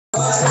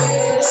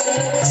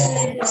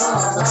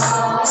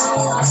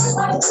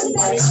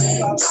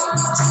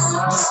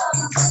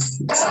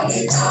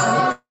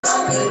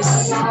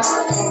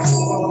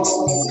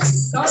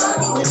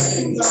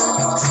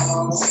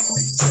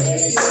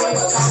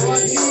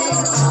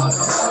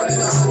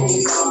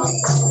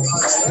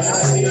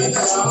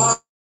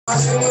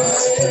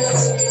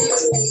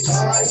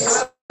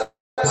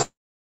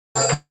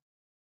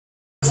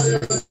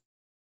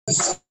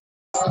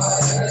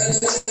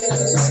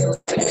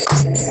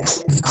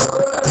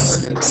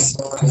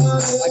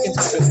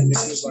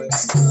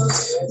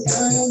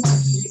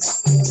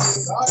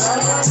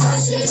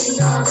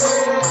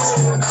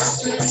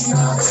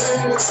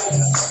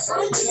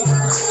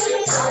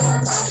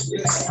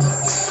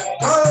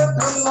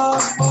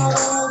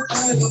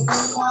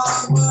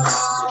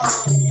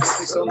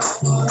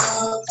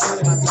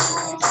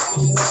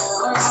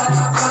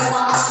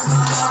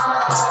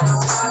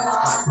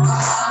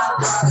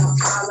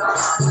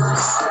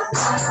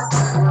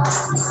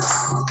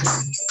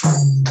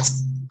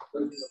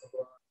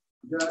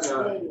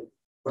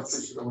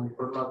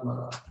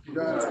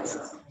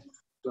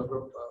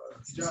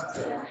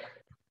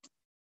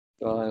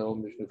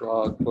Om Vishnu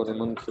Prad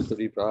Puraman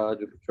Sutari Praj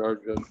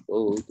Charja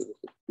Shlotra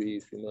Satri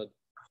Srimad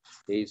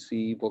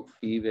A.C.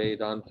 Bhakti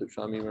Vedanta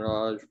Swami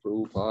Maharaj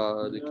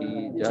Prabhupada Ki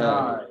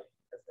Jai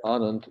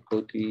Anant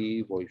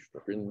Koti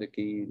Vaishnav Vrinda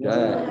Ki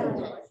Jai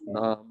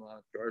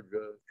Nama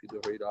Charja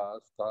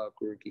Siddharidas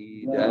Thakur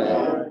Ki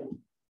Jai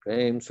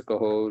Prem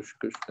Sakahosh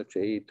Krishna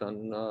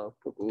Chaitanya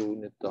Prabhu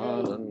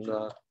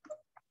Nityananda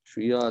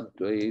Shri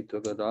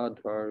Advaita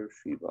Gadadhar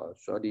Shiva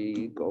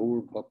Sadi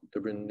Gaur Bhakta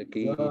Vrinda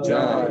Ki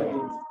Jai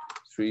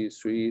Sri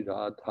Sri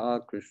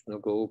Radha Krishna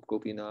Gop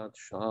Gopinath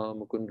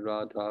Sham Kund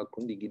Radha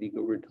Kundi Giri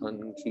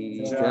Govardhan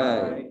Ki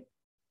Jai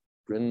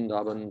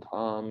Vrindavan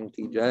Dham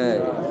Ki Jai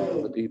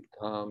Adip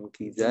Dham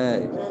Ki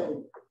Jai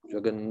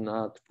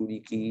Jagannath Puri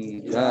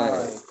Ki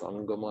Jai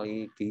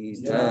Gangamai Ki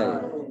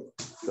Jai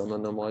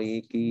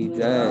Jamanamai Ki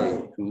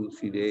Jai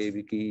Tulsi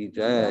Devi Ki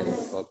Jai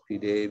Bhakti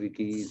Devi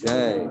Ki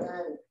Jai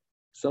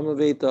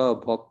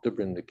Samaveta Bhakta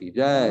Vrinda Ki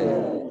Jai.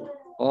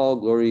 All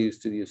glories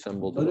to the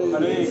assembled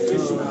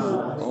devotees.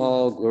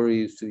 All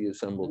glories to the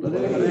assembled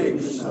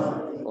devotees.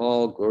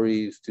 All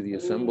glories to the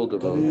assembled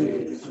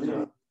devotees.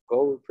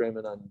 Gaur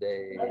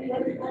Premanande.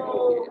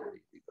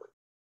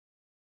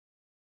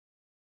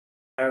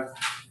 Have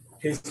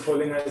His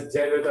Holiness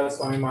Jayadvaita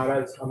Swami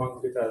Maharaj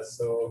among with us.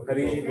 So,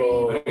 Hari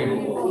Bo.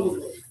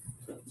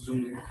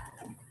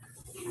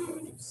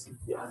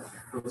 Yeah.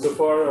 So,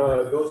 for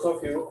those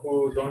of you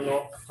who don't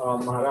know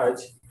Maharaj,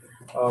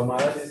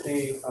 Maharaj is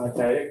the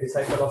direct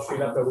disciple of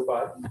Srila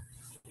Prabhupada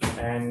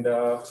and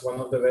one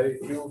of the very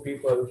few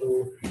people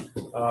who,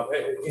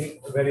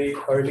 very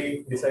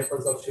early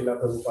disciples of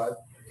Srila Prabhupada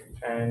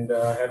and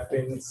have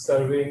been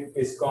serving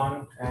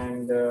ISKCON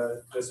and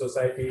the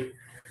society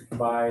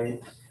by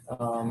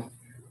a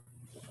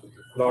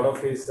lot of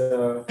his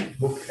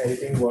book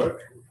editing work,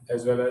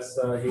 as well as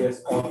he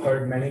has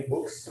authored many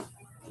books,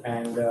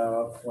 and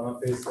one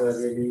of his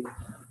really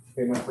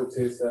famous books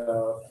is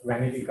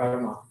Vanity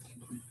Karma.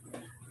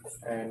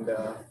 And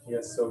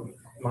yes, so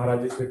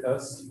Maharaj is with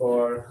us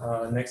for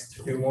next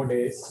few more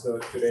days. So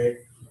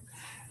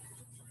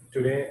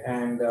today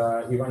and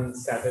even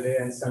Saturday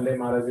and Sunday,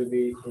 Maharaj will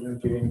be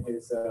giving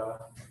his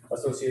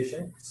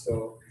association.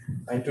 So,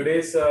 and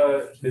today's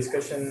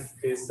discussion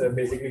is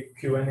basically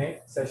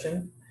Q&A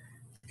session.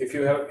 If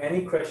you have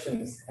any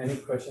questions,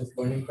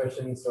 burning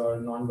questions or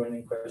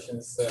non-burning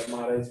questions,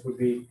 Maharaj would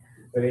be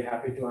very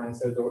happy to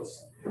answer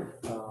those.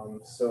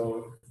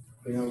 So,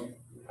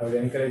 I would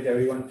encourage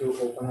everyone to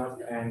open up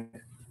and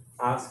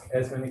ask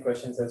as many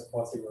questions as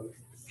possible.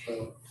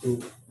 So,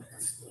 to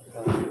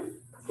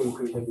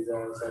fulfill the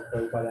desires of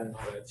Prabhupada and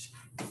Maharaj.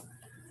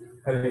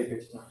 Hare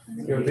Krishna.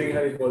 You bring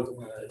Hari Bol to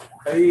Maharaj.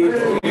 Hari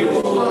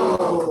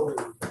Bol.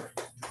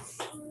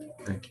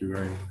 Thank you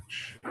very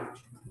much.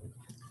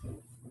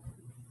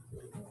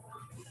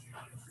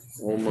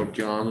 Om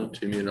Jnana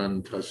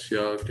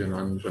Timirantasya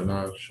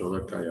Gyananjana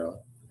Shalakaya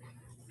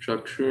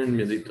Chakshurn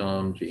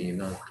Militam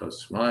Jina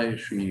Tasmai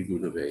Shri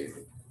Gurave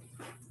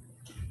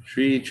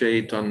Shri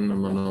Chaitanya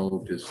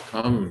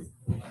Manopistam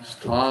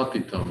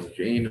Sthapitam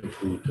Jaina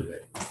Bhutale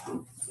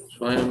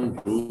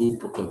Swayam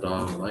Rupapada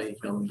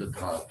Mahyam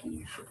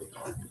Dadhati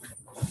Shapatam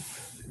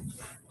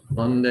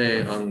Vande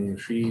Hang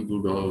Shri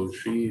Guru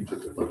Shri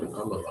Jatapada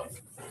Kamalam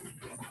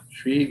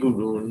Shri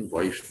Gurun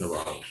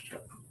Vaishnavamscha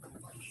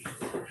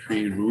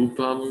Shri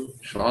Rupam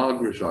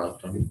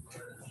Shagrajatam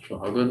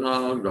Shagana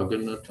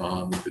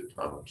Raghunatam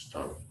Vitam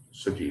Stam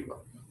Sajiva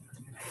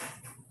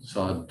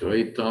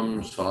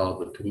Sadvaitam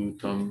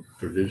Savatutam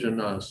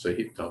Pradijana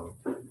Sahitam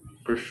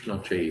Krishna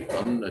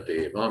Chaitanya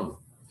Devam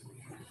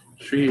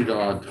Shri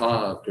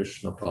Radha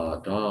Krishna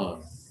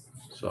Padan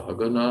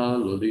Sahagana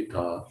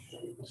Lolita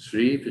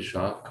Sri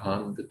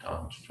Vishakhan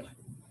Vitamscha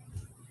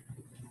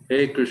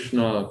Hey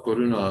Krishna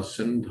Karuna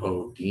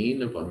Sindho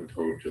Dina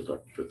Bandho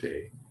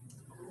Jagatpate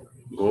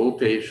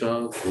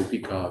Gopesha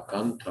Gopika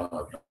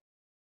Kanta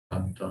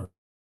Kanta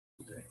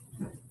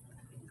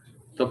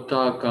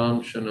Tapta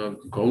Kamshana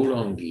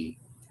Gaurangi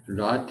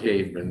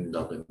Radhe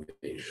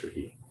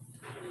Vrindavaneshwari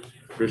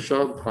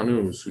Rishabh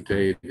Bhanu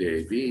Sute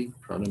Devi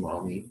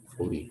Pranamami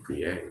Holy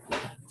Priye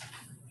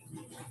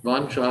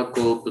Vancha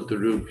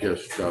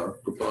Kalpatarubhyascha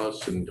Kripa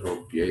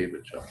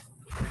Sindhobhyevacha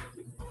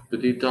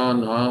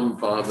Patitanam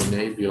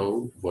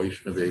Pavanebhyo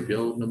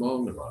Vaishnavebhyo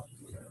Namo Namah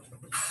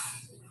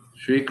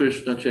Shri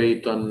Krishna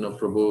Chaitanya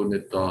Prabhu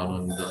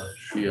Nityananda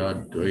Shri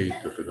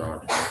Advaita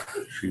Gadadhar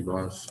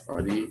Srivas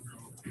Adi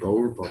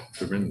Gaur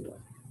Bhaktivinoda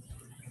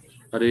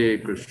Hare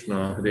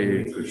Krishna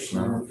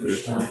Krishna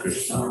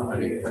Krishna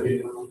Hare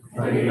Hare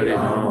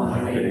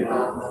Hare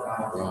Rama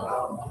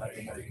Rama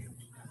Hare Hare.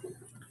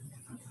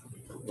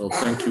 Well,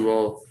 thank you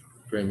all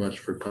very much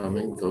for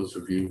coming, those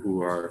of you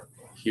who are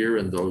here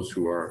and those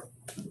who are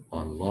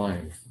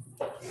online.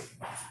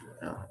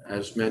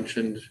 As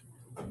mentioned,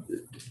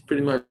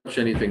 pretty much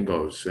anything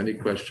goes. Any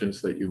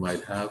questions that you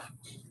might have,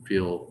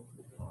 feel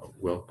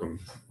welcome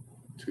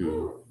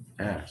to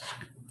ask.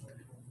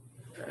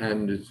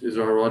 And is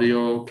our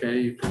audio okay?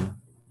 You can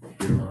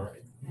hear all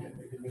right.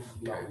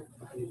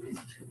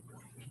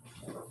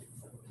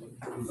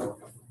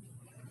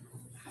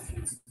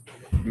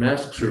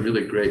 Masks are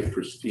really great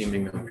for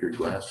steaming up your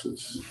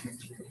glasses.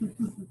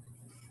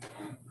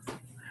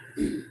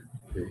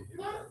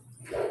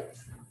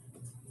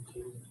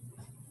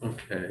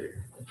 Okay.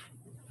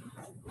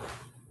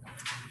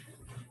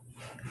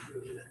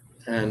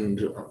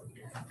 And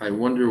I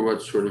wonder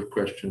what sort of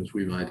questions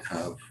we might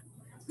have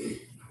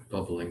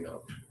bubbling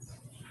up.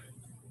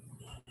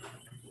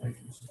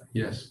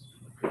 Yes.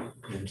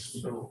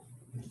 So,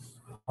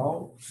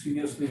 how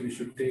seriously we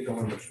should take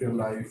our material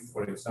life,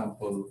 for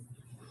example,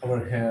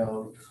 our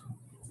health,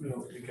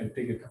 we can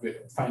take it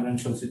with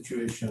financial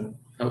situation.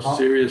 How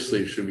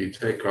seriously should we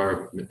take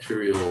our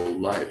material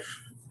life?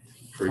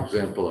 For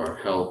example, our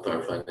health,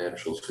 our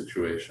financial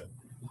situation.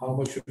 How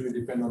much should we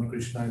depend on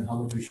Krishna and how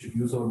much we should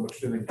use our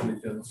material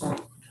intelligence?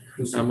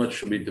 How much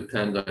should we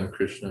depend on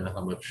Krishna?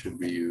 How much should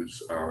we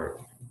use our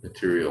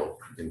material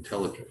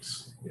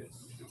intelligence? Yes.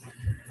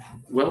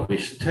 Well, we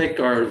should take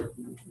our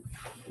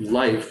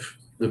life,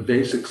 the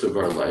basics of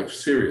our life,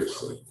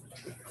 seriously.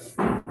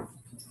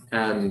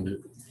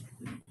 And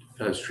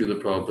as Srila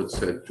Prabhupada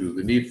said, do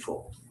the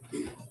needful.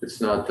 It's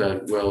not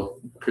that, well,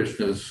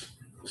 Krishna's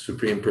the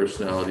Supreme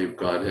Personality of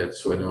Godhead,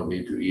 so I don't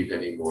need to eat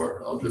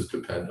anymore. I'll just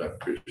depend on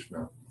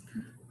Krishna.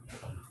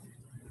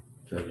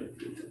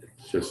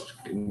 Just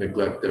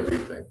neglect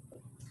everything.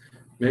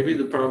 Maybe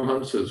the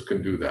Paramahamsas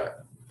can do that.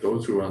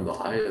 Those who are on the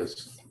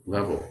highest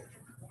level,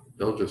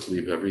 they'll just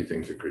leave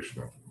everything to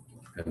Krishna,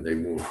 and they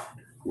won't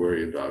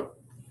worry about,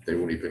 they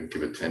won't even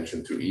give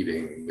attention to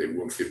eating, they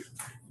won't give,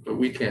 but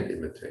we can't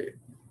imitate.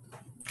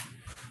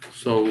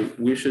 So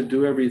we should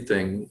do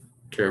everything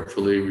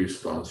carefully,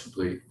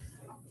 responsibly,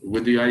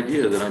 with the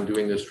idea that I'm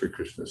doing this for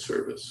Krishna's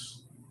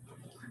service.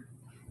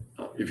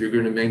 If you're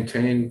going to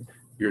maintain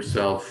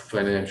yourself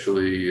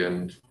financially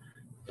and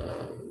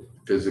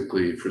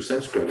physically for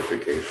sense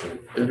gratification,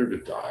 better to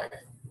die.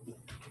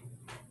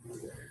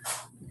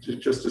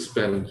 Just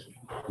to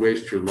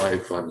waste your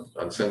life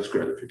on sense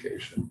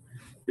gratification,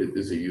 it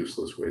is a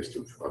useless waste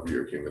of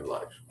your human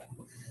life.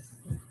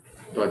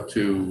 But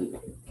to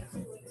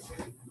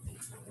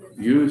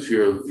use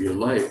your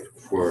life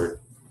for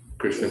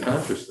Krishna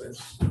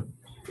consciousness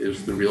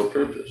is the real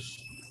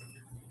purpose.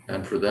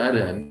 And for that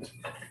end,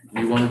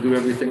 you want to do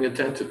everything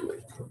attentively.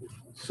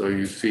 So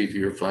you see to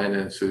your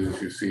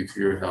finances, you see to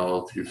your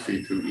health, you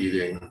see to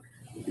eating,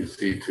 you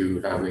see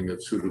to having a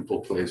suitable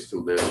place to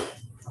live.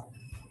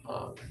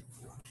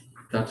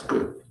 That's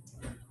good.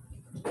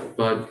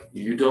 But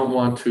you don't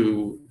want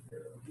to,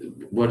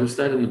 what is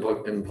that in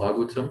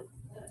Bhagavatam?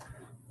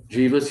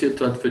 Jivasya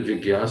tattva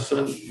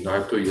jigyasa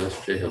narto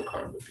yasya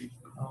karmapi.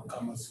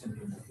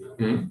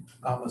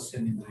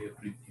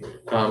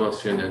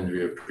 Kamasya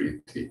nendriya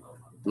priti.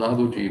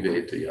 Lavo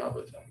jiveta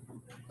yavata.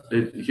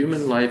 The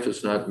human life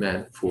is not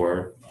meant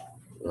for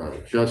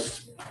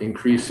just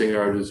increasing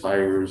our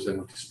desires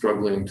and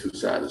struggling to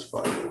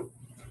satisfy them.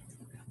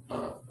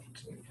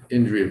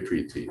 Indriya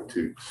priti,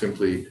 to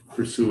simply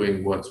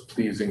pursuing what's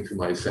pleasing to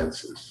my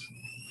senses.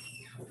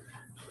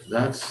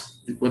 That's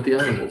what the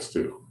animals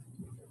do.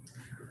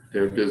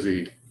 They're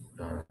busy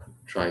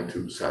trying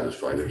to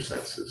satisfy their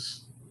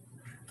senses.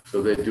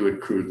 So they do it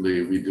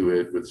crudely, we do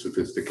it with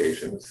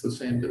sophistication. It's the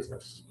same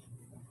business.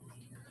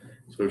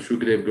 So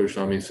Shukadeva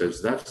Goswami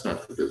says that's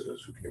not the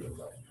business of human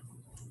life.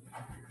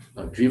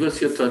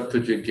 Jivasya tattva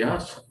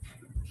jigyasa.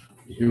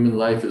 Human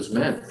life is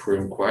meant for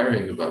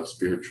inquiring about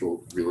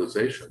spiritual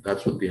realization.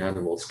 That's what the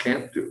animals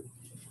can't do.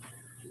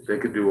 They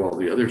could do all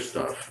the other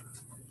stuff,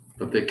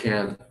 but they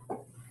can't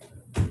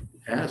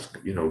ask,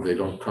 they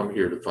don't come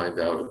here to find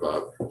out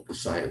about the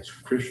science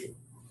of Krishna.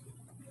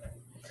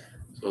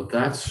 So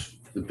that's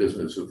the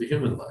business of the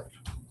human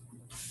life.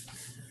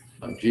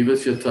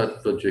 Jivasya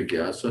tattva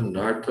jigyasa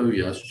narto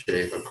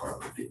yascheva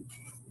karmati.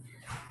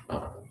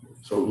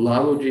 So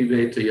lavo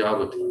jiveta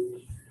yavata.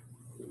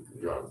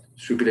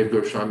 Shukadeva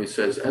Goswami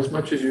says, as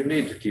much as you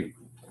need to keep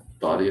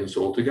body and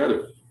soul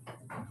together.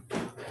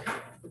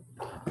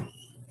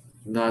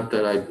 not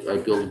that I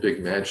build a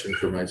big mansion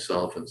for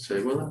myself and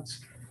say, well,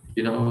 that's,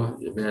 a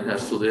man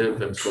has to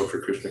live, and so for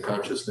Krishna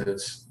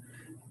consciousness,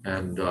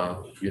 and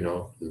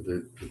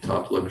the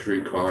top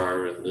luxury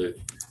car and the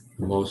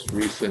most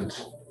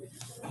recent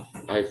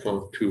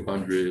iPhone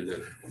 200,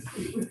 and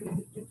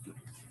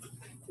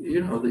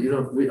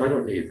I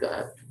don't need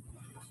that.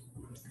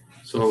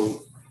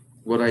 So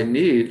what I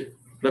need,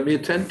 let me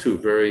attend to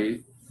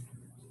very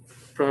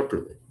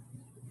properly,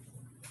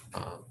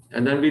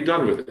 and then be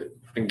done with it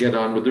and get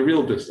on with the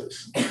real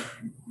business.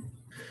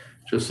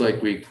 Just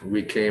like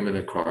we came in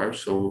a car,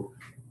 so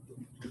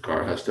the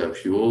car has to have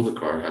fuel,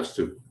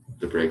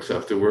 the brakes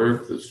have to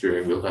work, the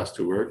steering wheel has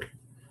to work,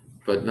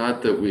 but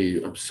not that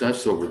we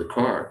obsess over the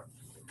car.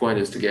 The point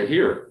is to get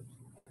here.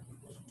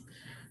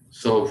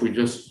 So if we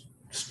just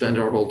spend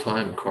our whole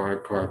time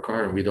car,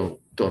 and we don't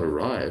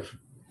arrive,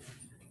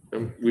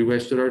 then we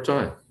wasted our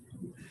time.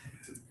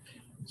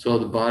 So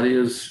the body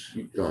is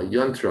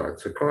yantra,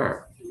 it's a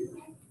car.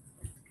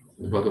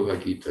 The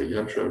Bhagavad Gita,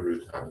 yantra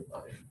rutani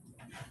maya.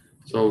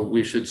 So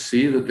we should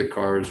see that the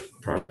car is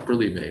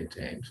properly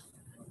maintained,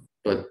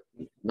 but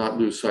not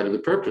lose sight of the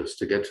purpose,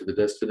 to get to the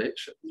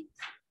destination.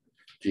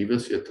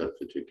 Jivasya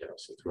tattva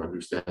jigyasa, to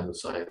understand the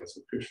science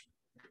of Krishna.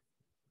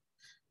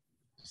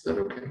 Is that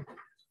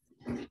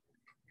okay?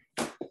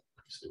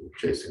 So we're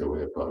chasing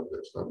away a part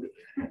that's not good.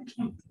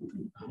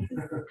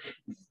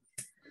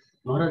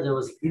 Maharaj, I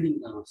was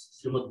reading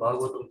Srimad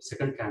Bhagavatam,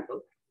 second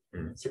canto.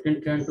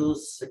 Second canto,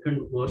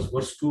 second verse,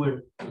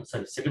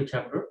 second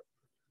chapter.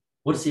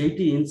 Verse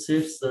 18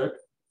 says that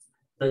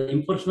the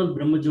impersonal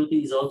Brahma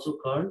Jyoti is also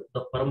called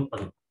the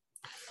Parampadam.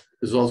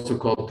 Is also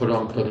called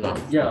Parampadam.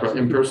 Yeah.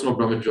 Impersonal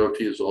Brahma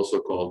Jyoti is also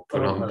called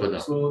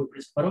Parampadam. So it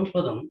is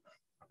Parampadam,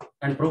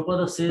 and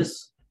Prabhupada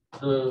says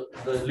the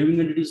living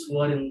entities who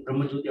are in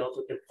Brahma Jyoti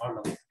also can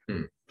fall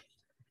down.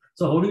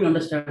 So how do you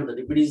understand that?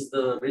 If it is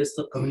the race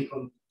of coming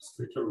from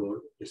spiritual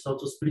world, it's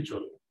also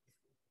spiritual.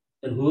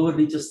 And whoever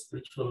reaches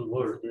spiritual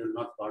world, they will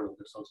not fall down.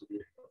 That's also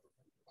there.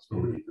 So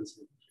how do you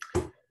consider?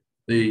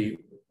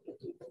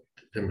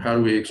 And how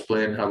do we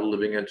explain how the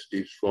living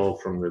entities fall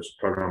from this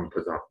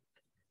Parampadam?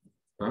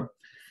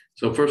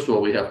 So first of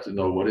all, we have to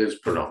know what is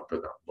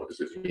Parampadam. What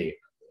does it mean?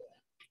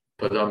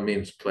 Padam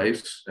means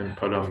place, and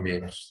Padam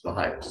means the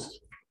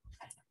highest.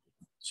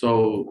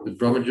 So the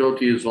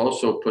Brahmajyoti is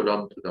also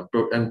Parampadam,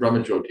 and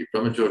Brahmajyoti.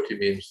 Brahmajyoti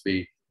means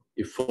the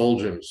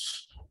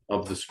effulgence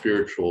of the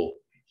spiritual,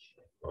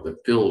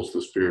 that fills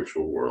the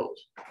spiritual world.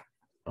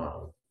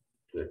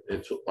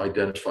 It's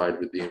identified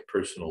with the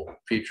impersonal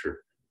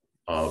feature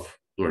of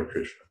Lord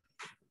Krishna.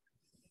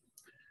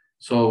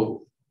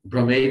 So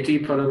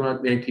Brahmeti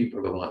Paramatmeti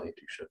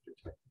Bhagavaniti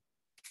Shakriti.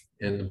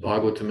 In the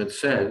Bhagavatam it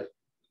said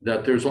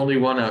that there's only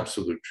one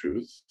absolute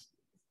truth,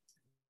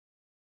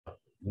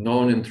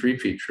 known in three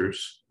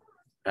features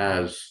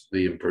as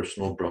the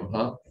impersonal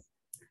Brahma,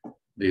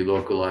 the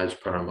localized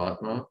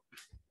Paramatma,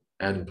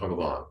 and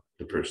Bhagavan,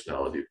 the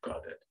personality of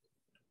Godhead.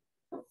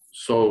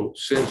 So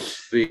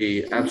since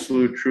the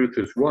absolute truth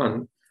is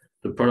one,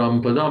 the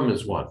Parampadam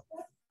is one.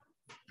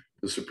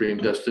 The supreme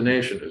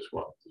destination is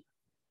one.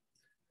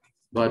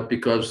 But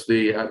because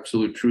the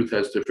absolute truth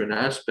has different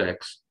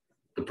aspects,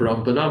 the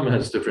Parampadam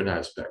has different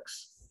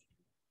aspects.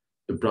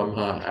 The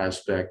Brahma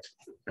aspect,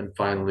 and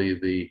finally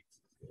the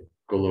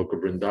Goloka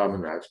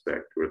Vrindavan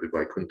aspect, or the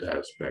Vaikuntha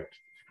aspect,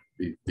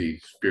 the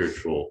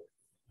spiritual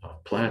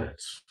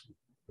planets.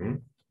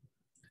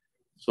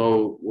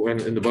 So when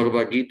in the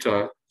Bhagavad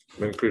Gita,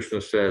 when Krishna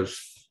says,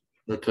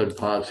 Natad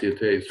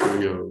Pasyate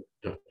Suryo,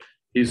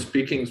 he's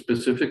speaking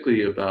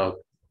specifically about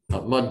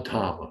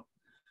Madhama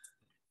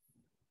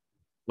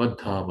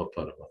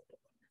Paramatma,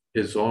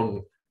 his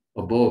own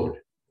abode,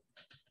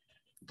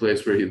 the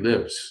place where he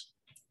lives.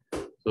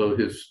 So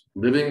his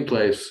living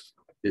place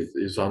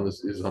is on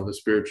the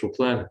spiritual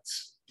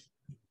planets,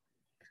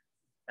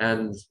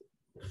 and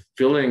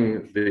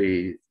filling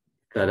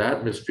that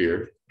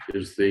atmosphere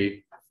is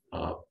the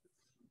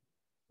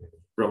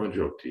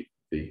Brahmajyoti,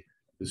 the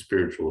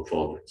spiritual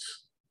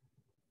effulgence.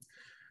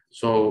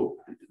 So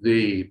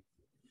the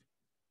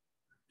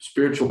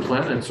spiritual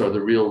planets are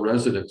the real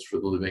residents for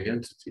the living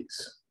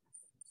entities.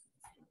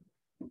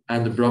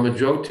 And the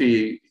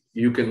Brahmajyoti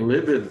you can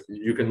live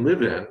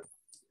in,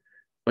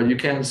 but you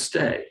can't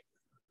stay.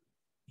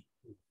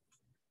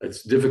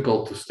 It's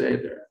difficult to stay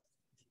there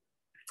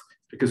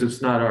because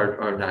it's not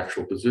our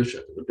natural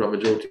position. In the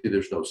Brahmajyoti,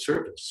 there's no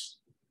service.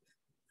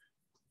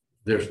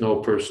 There's no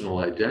personal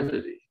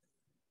identity.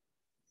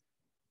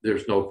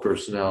 There's no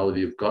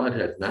personality of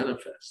Godhead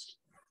manifest.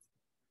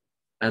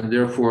 And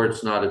therefore,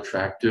 it's not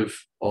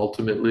attractive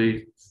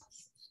ultimately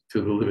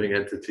to the living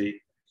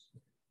entity.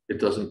 It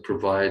doesn't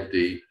provide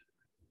the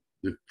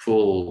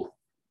full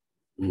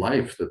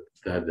life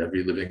that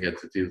every living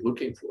entity is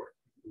looking for.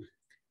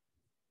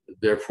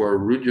 Therefore,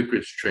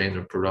 Rudyakrits train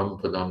of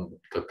Parampadam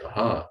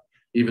Tataha,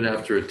 even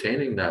after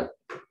attaining that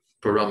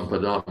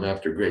Parampadam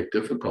after great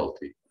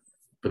difficulty,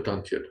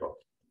 Patantyato,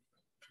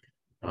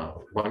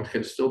 one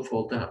can still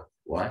fall down.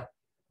 Why?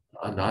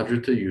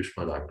 Anadrata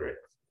Yushmadangreya.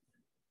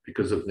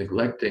 Because of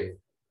neglecting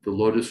the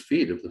lotus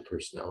feet of the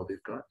personality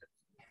of Godhead.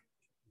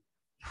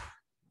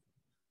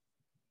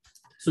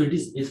 So it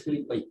is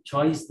basically by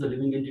choice the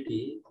living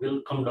entity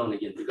will come down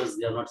again because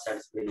they are not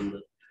satisfied in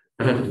the.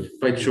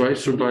 By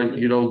choice or by,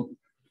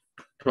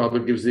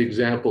 Prabhupada gives the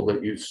example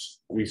that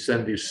we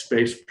send these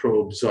space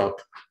probes up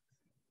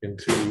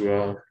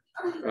into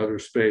outer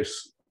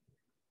space,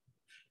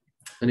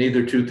 and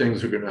either two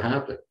things are going to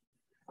happen.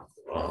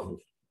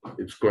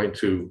 It's going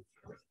to,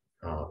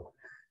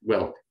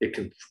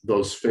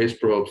 those space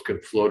probes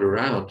can float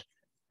around,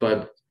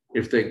 but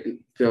if they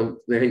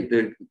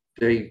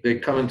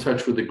come in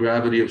touch with the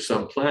gravity of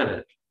some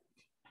planet,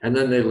 and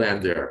then they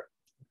land there.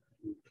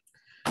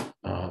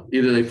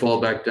 Either they fall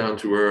back down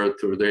to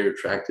Earth or they're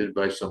attracted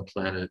by some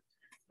planet,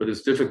 but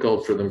it's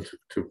difficult for them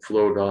to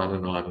float on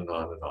and on and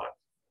on and on.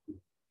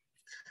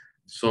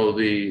 So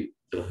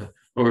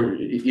or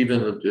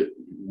even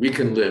we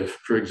can live,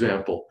 for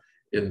example,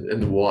 in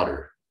the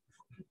water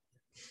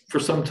for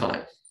some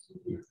time,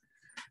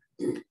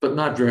 but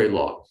not very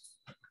long.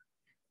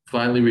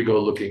 Finally, we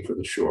go looking for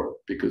the shore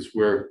because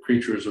we're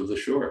creatures of the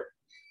shore,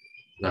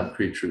 not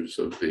creatures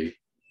of the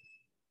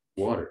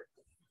water.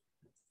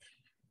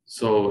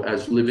 So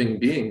as living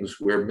beings,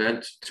 we're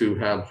meant to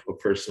have a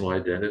personal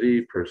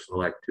identity,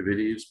 personal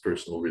activities,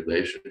 personal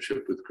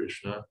relationship with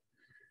Krishna.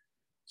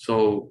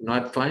 So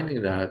not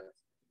finding that,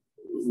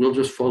 we'll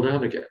just fall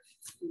down again.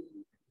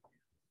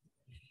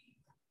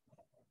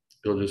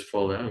 We'll just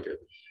fall down again.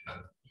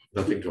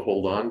 Nothing to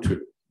hold on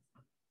to.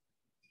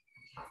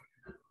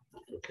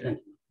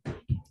 Okay.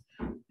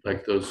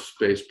 Like those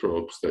space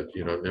probes that,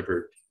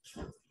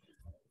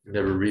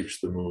 never reach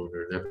the moon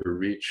or never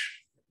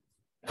reach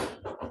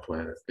a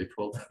planet, they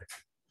fall down.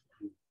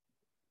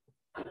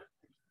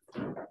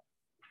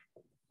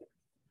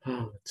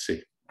 Let's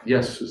see.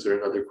 Yes, is there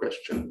another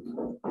question?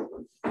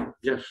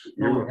 Yes.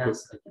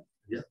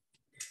 Yeah.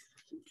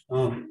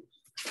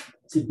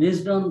 See,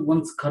 based on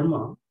one's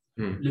karma,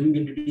 living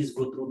entities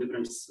go through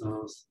different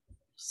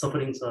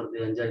sufferings or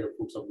they enjoy the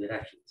fruits of their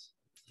actions.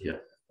 Yeah.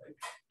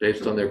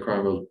 Based on their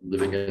karma,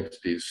 living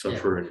entities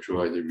suffer and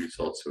enjoy the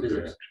results of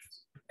their actions.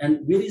 And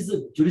where is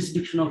the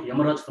jurisdiction of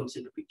Yamaraj comes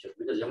into picture?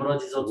 Because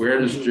Yamaraj is also. Where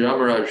does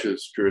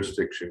Yamaraj's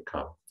jurisdiction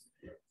come?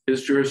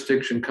 His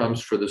jurisdiction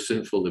comes for the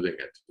sinful living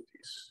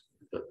entities,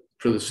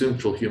 for the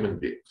sinful human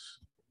beings.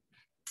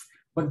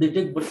 But they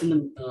take birth in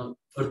the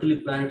earthly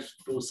planets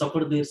to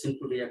suffer their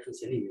sinful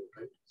reactions anyway,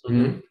 right? So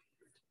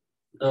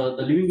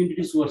the living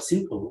entities who are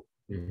sinful,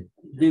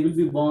 they will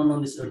be born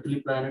on this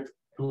earthly planet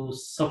to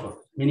suffer,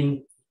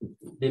 meaning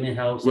they may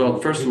have. Well,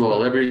 first of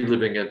all, every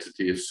living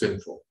entity is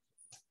sinful.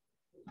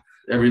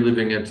 Every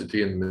living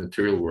entity in the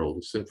material world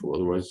is sinful.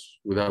 Otherwise,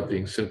 without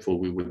being sinful,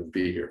 we wouldn't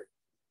be here.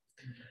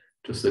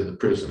 Just in the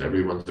prison,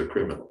 everyone's a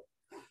criminal.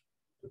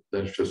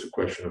 That's just a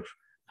question of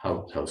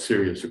how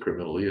serious a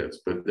criminal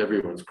is, but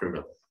everyone's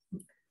criminal.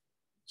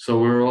 So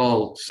we're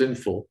all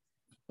sinful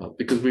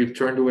because we've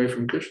turned away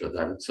from Krishna.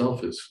 That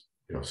itself is,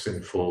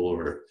 sinful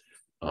or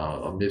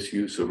a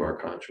misuse of our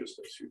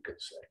consciousness, you could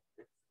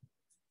say.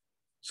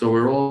 So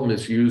we're all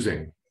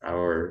misusing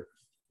our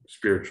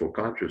spiritual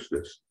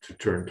consciousness to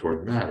turn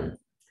toward matter.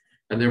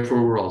 And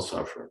therefore we're all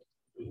suffering.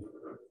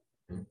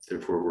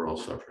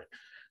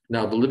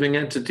 Now the living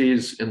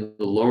entities in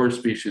the lower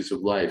species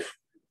of life,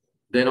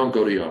 they don't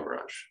go to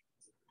Yamaraj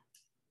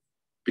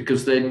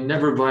because they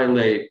never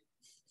violate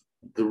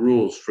the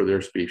rules for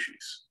their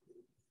species.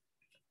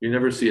 You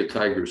never see a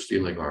tiger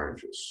stealing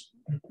oranges.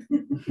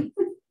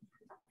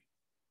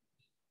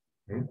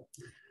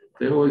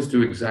 They always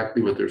do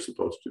exactly what they're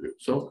supposed to do.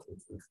 So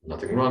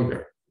nothing wrong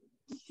there.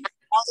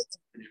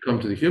 When you come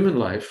to the human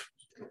life,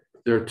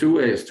 there are two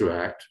ways to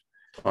act,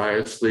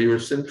 piously or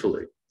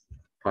sinfully.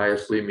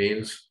 Piously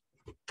means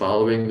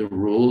following the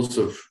rules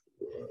of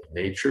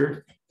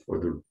nature or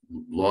the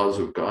laws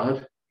of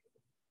God.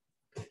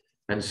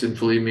 And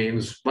sinfully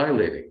means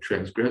violating,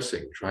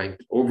 transgressing,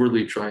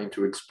 overly trying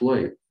to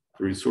exploit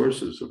the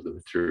resources of the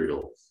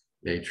material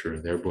nature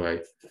and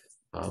thereby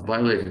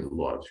violating the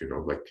laws.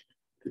 Like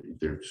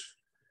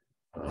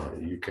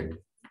you can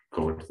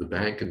go into the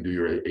bank and do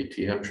your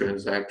ATM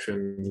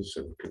transactions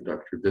and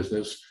conduct your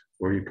business,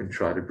 or you can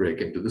try to break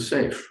into the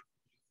safe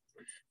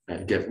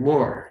and get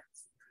more.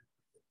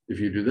 If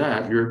you do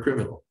that, you're a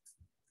criminal.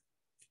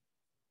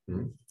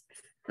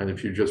 And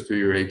if you just do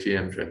your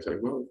ATM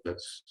transaction,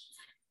 that's...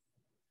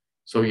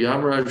 So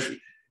Yamaraj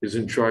is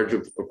in charge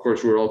of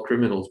course, we're all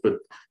criminals, but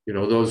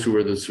those who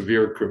are the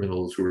severe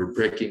criminals who are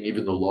breaking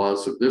even the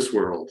laws of this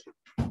world,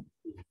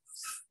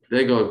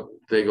 they go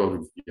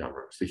to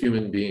Yamaraj, the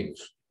human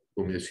beings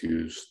who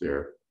misuse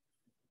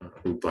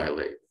who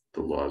violate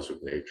the laws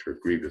of nature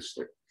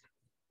grievously.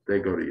 They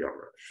go to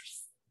Yamaraj.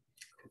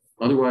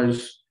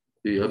 Otherwise,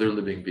 the other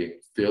living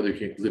beings,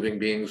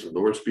 the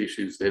lower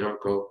species, they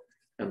don't go.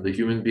 And the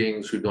human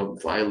beings who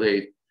don't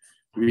violate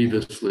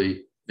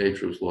grievously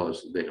nature's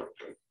laws, they don't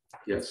go.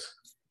 Yes?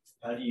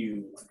 How do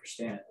you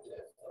understand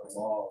that the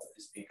law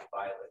is being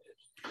violated?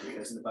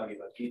 Because in the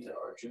Bhagavad Gita,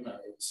 Arjuna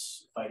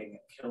is fighting and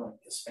killing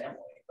his family,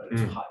 but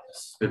it's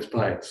pious. It's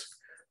pious.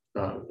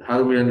 How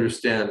do we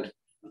understand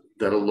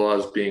that a law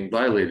is being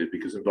violated,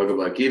 because in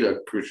Bhagavad Gita,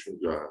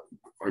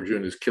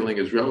 Arjuna is killing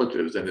his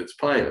relatives, and it's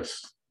pious.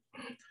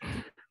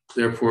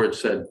 Therefore, it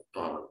said,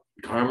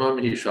 "Dharmam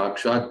hi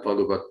shakshat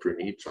bhagavat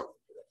pranitam."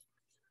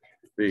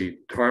 The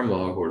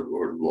dharma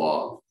or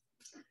law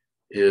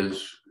is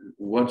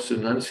what's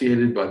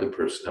enunciated by the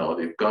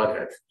personality of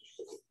Godhead,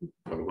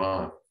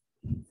 Bhagavan.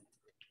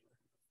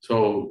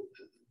 So,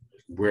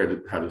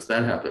 how does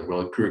that happen?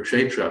 Well, in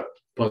Kurukshetra,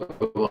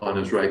 Bhagavan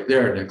is right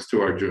there next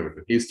to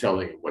Arjuna. He's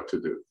telling him what to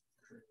do.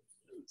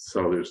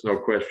 So there's no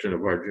question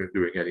of Arjuna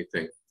doing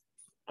anything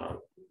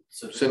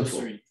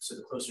sinful. So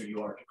the closer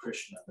you are to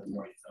Krishna, the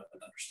more of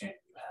an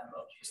understanding you have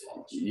of his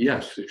laws.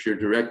 Yes, if you're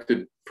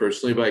directed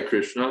personally by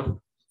Krishna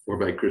or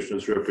by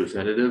Krishna's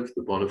representative,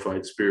 the bona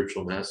fide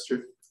spiritual master,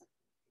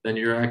 then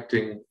you're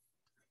acting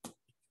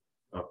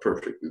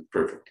perfectly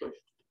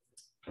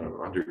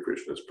under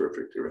Krishna's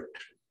perfect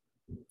direction.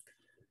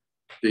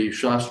 The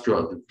Shastra,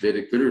 the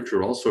Vedic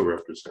literature, also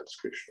represents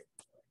Krishna.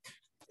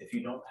 If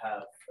you don't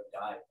have a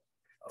guide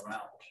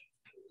around,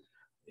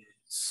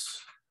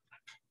 is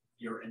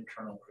your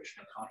internal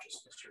Krishna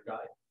consciousness your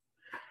guide?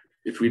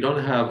 If we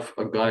don't have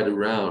a guide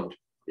around,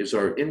 is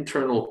our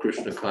internal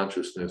Krishna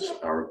consciousness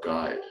our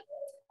guide?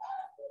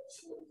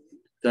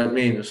 That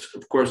means,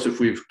 of course, if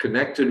we've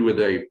connected with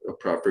a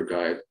proper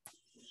guide,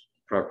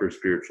 proper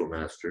spiritual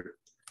master,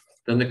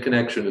 then the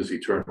connection is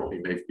eternal. He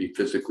may be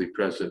physically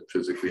present,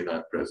 physically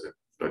not present,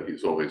 but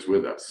he's always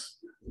with us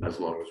as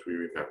long as we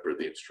remember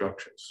the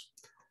instructions.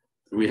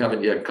 We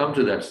haven't yet come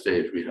to that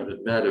stage. We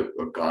haven't met a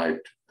guide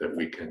that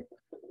we can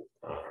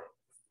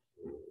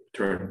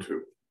turn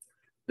to.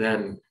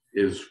 Then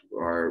is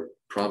our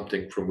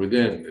prompting from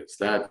within. It's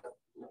that,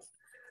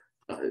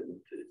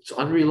 it's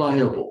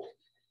unreliable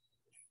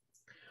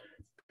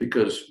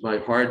because my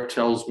heart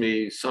tells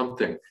me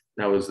something.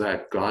 Now, is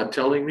that God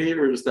telling me,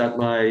 or is that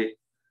my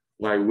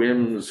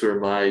whims or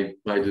my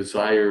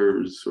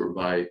desires or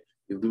my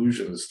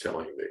illusions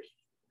telling me?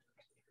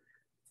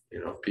 You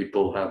know,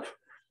 people have,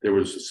 there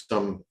was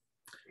some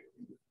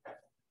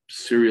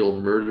serial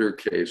murder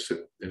case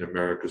in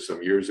America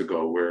some years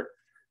ago where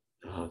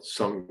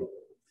some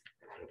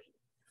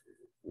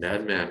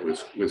madman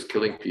was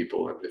killing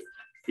people, and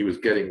he was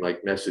getting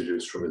like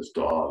messages from his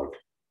dog.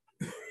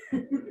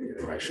 You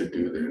know, I should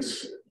do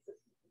this.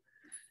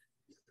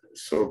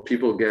 So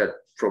people get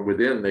from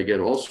within, they get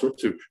all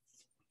sorts of,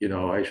 you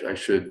know, I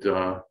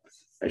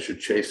should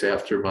chase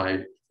after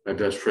my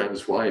best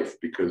friend's wife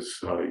because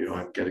you know,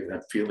 I'm getting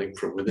that feeling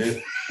from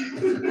within.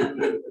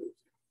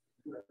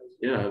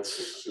 Yeah,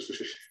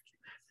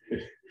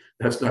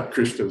 that's not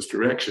Krishna's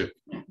direction.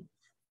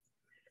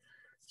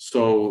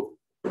 So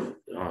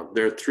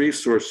there are three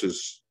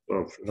sources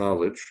of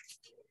knowledge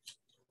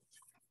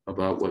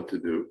about what to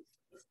do.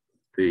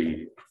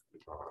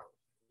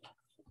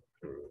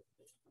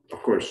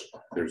 Of course,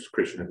 there's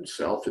Krishna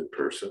himself in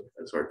person,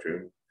 as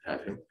Arjuna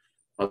had him.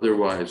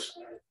 Otherwise,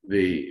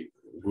 the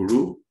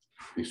guru,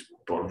 the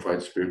bona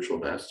fide spiritual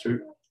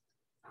master,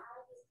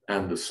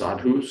 and the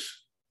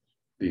sadhus,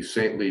 the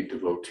saintly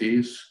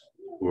devotees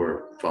who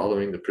are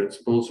following the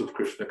principles of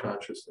Krishna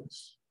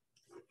consciousness,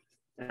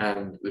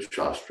 and the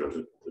Shastra,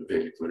 the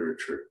Vedic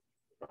literature,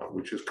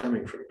 which is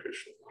coming from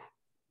Krishna.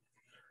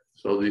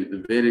 So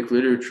the Vedic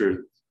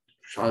literature,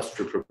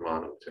 Shastra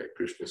Pramanam,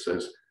 Krishna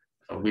says,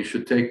 we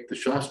should take the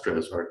Shastra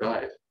as our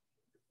guide.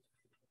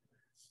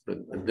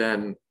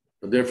 And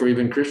therefore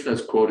even Krishna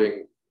is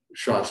quoting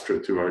Shastra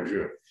to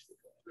Arjuna.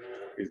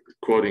 He's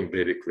quoting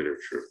Vedic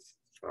literature,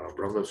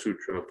 Brahma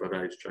Sutra,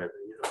 Parayachana,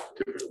 you know,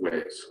 different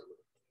ways.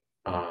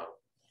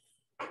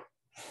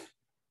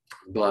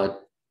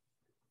 But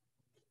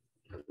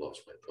I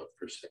lost my thought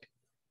for a second.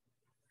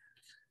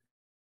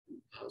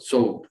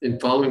 So in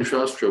following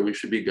Shastra, we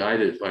should be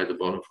guided by the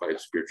bona fide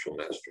spiritual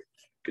master.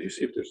 Can you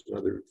see if there's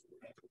another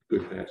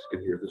good mask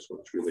in here? This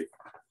one's really...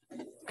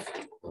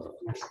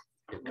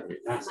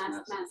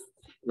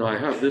 No, I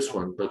have this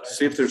one, but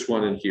see if there's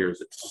one in here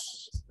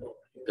that's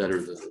better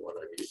than the one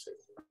I'm using.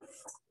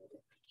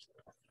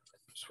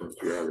 This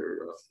one's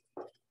rather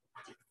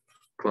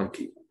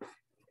clunky.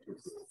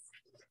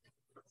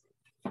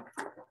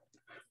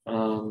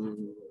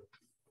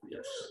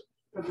 Yes.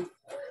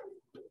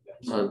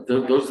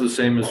 Those are the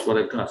same as what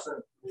I've got.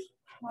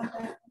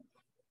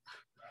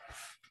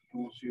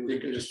 You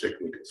can just take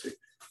a look and see.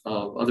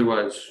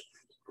 Otherwise,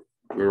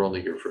 we're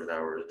only here for an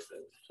hour,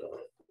 so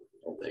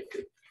I'll make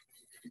it.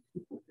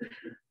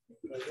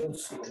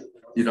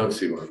 You don't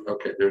see one.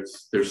 Okay,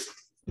 there's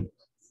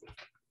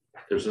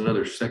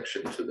another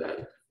section to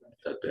that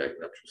bag,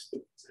 not just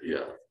the,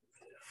 yeah.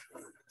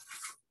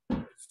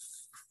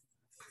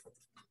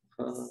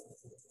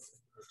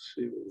 Let's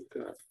see what we've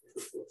got.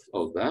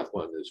 Oh, that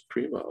one is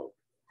primo.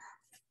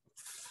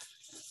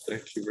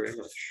 Thank you very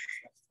much.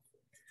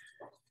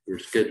 We're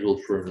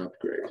scheduled for an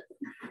upgrade.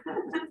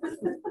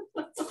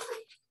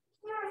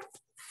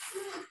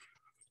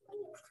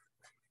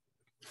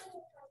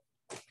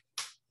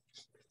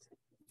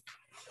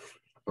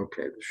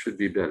 Okay, this should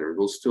be better.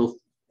 We'll still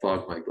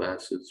fog my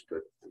glasses,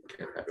 but we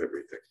can't have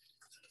everything.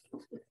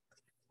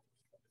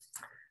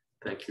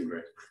 Thank you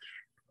very much.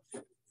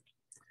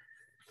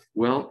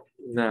 Well,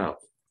 now,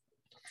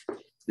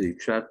 the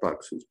chat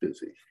box is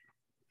busy.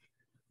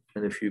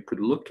 And if you could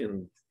look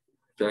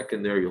back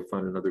in there, you'll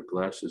find another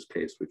glasses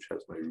case, which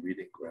has my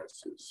reading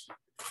glasses.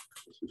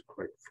 This is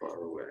quite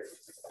far away.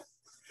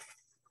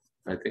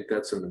 I think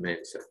that's in the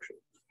main section.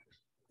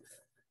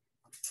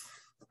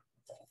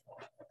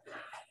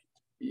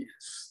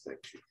 Yes, thank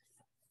you.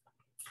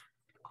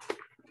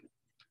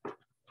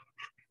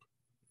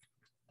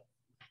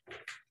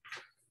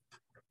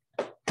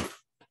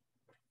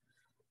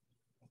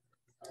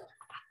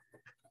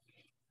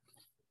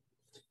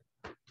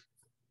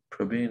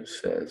 Prabin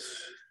says,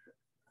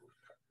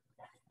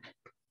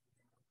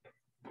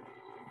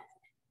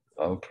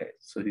 okay,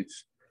 so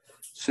he's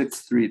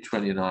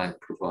 6.329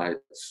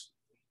 provides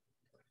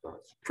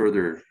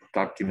further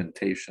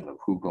documentation of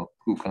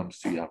who comes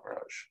to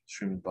Yamaraj.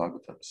 Srimad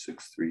Bhagavatam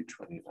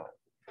 6.329.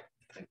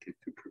 Thank you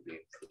to Prabin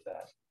for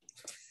that.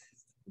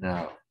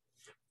 Now,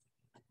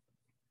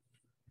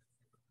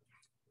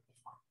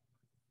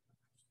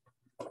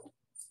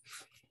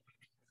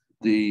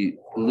 the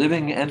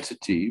living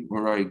entity,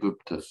 Murari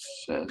Gupta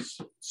says,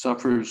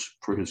 suffers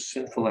for his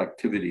sinful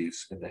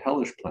activities in the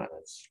hellish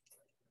planets,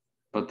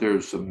 but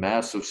there's a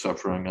massive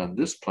suffering on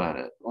this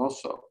planet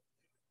also.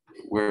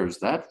 Where is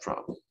that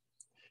from?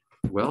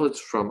 Well, it's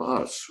from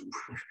us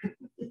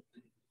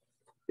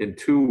in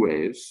two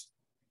ways.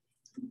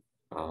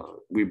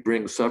 We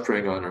bring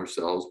suffering on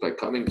ourselves by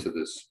coming to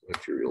this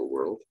material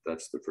world.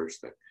 That's the first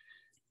thing.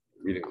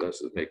 Reading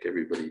glasses make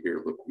everybody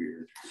here look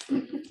weird.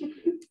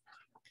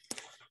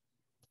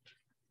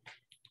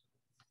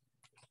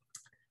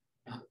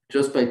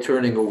 Just by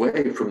turning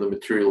away from the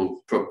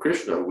material, from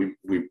Krishna, we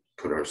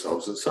put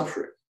ourselves in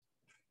suffering.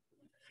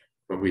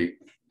 When we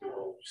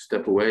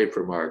step away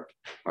from our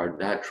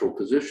natural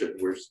position,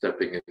 we're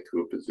stepping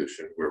into a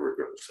position where we're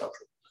going to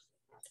suffer.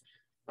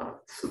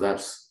 So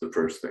that's the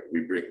first thing.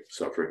 We bring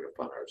suffering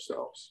upon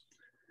ourselves.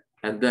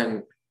 And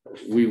then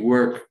we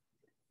work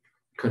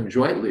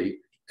conjointly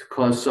to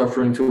cause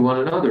suffering to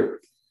one another.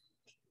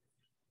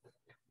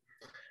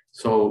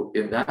 So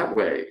in that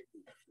way,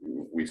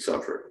 we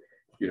suffer.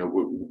 You know,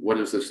 what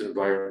is this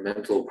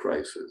environmental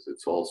crisis?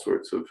 It's all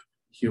sorts of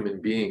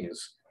human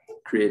beings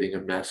creating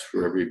a mess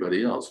for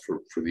everybody else,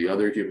 for the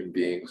other human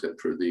beings and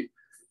for the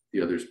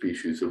other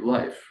species of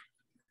life.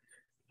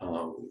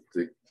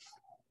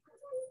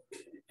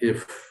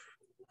 If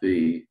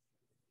the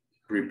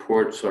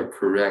reports are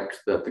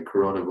correct that the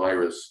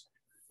coronavirus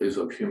is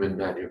of human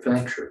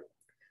manufacture,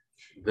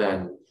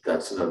 then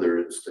that's another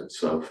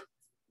instance of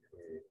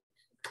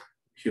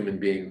human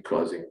being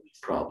causing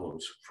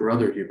problems for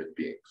other human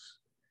beings.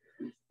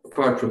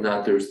 Apart from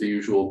that, there's the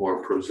usual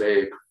more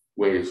prosaic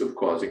ways of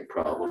causing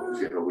problems.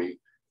 You know,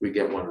 we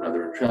get one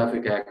another in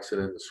traffic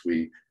accidents,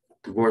 we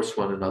divorce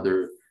one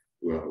another,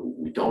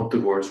 we don't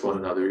divorce one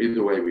another.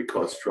 Either way, we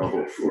cause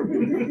trouble for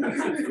one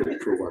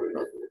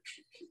another.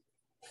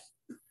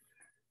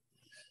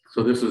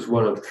 So this is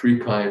one of three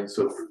kinds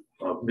of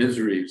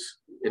miseries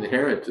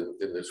inherent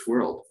in this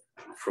world,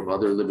 from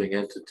other living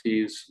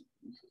entities,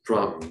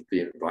 from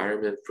the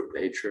environment, from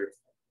nature,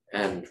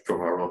 and from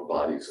our own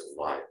bodies and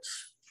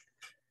minds.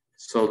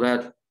 So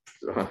that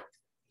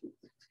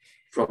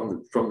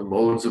from the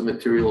modes of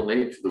material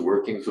nature, the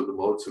workings of the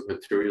modes of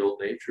material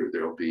nature,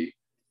 there'll be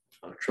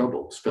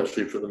trouble,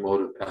 especially for the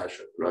mode of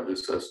passion.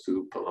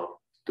 Rajasastu palam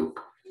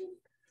dukha.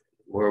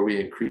 The more we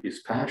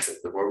increase passion,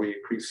 the more we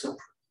increase suffering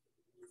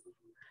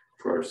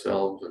for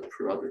ourselves and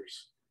for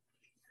others.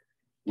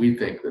 We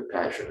think that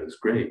passion is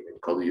great. In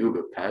Kali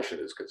Yuga, passion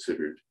is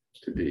considered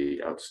to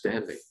be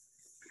outstanding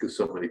because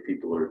so many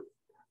people are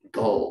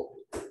dull.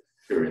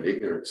 They're in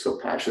ignorance, so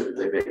passionate.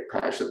 They make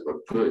passion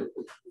look good.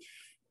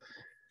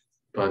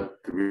 But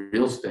the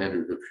real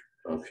standard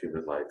of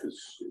human life is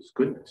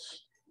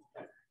goodness.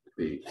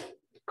 The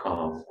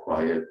calm,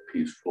 quiet,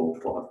 peaceful,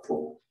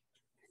 thoughtful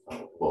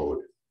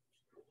mode,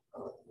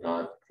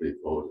 not the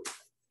mode,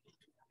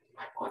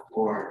 I want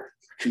more,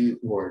 achieve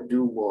more,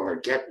 do more,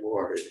 get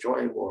more,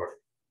 enjoy more,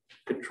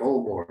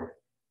 control more.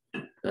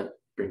 That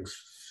brings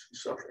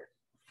suffering.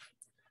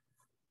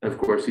 And of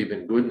course,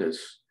 even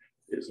goodness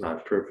is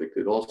not perfect.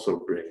 It also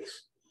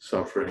brings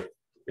suffering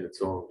in its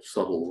own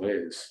subtle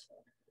ways.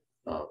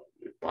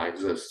 It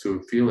binds us to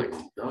a feeling,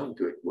 no, I'm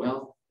doing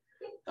well.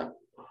 I'm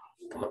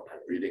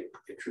reading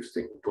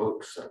interesting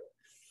books. I'm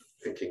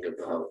thinking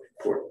about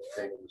important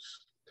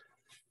things.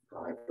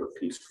 I have a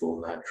peaceful,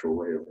 natural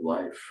way of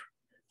life.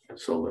 And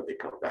so let me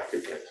come back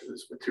again to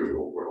this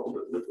material world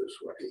and live this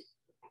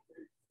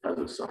way. As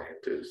a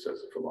scientist, as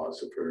a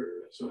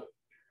philosopher, as a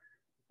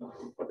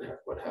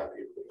what have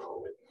you,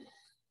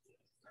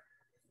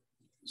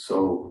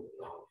 So,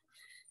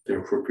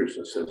 therefore,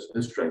 Krishna says,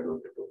 this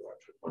Dragon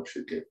one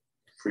should get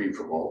free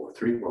from all the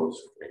three modes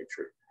of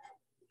nature.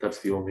 That's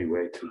the only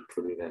way to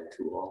put an end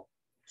to all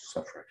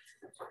suffering.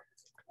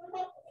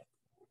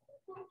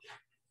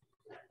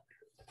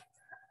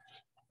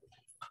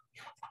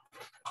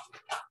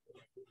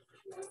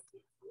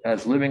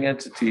 As living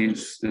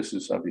entities, this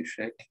is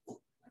Abhishek,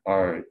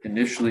 are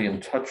initially in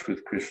touch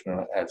with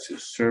Krishna as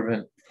his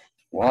servant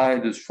Why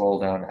does fall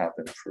down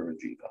happen for a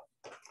jiva,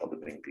 a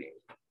living being?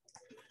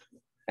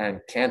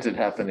 And can't it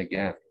happen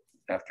again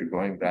after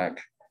going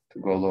back to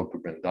Goloka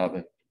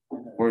Vrindavan?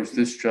 Or is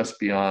this just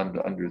beyond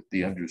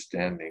the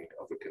understanding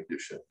of a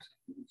conditioned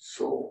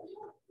soul?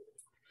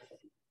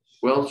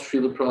 Well,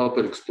 Srila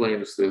Prabhupada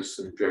explains this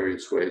in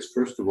various ways.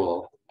 First of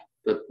all,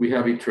 that we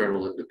have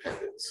eternal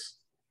independence.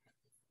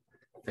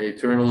 And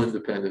eternal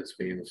independence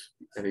means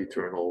an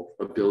eternal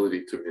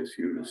ability to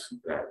misuse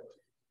that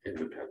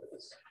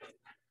independence.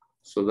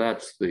 So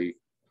that's the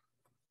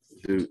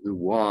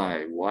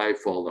why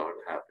fall down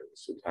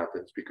happens. It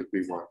happens because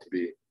we want to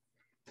be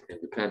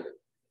independent.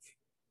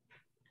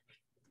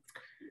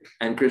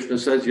 And Krishna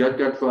says, Yad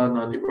gatva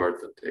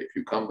nanivartante. If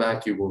you come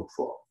back, you won't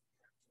fall.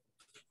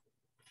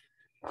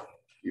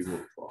 You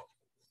won't fall.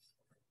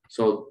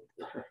 So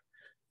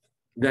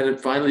then it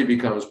finally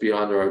becomes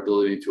beyond our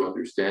ability to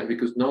understand,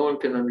 because no one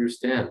can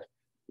understand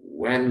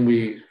when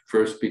we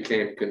first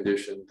became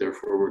conditioned.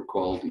 Therefore, we're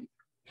called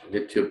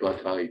Nitya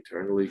Bhata,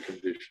 eternally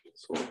conditioned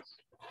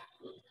souls.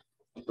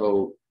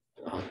 So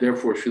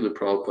therefore, Srila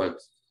Prabhupada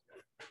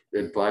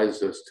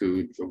advised us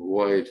to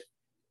avoid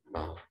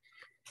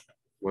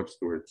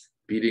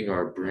beating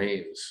our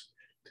brains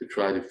to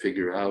try to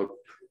figure out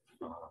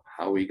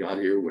how we got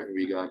here, when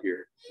we got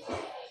here,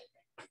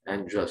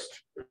 and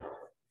just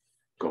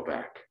go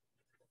back.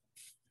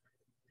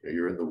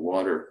 You're in the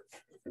water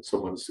and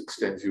someone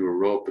extends you a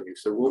rope and you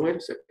say, well, wait a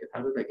second,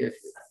 how did I get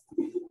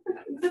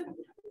here?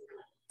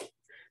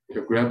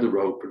 Grab the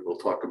rope and we'll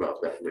talk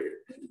about that later.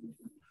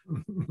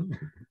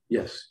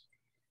 Yes?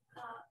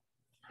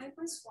 I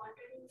was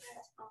wondering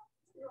that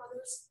you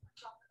always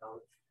talk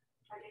about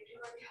that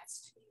everyone has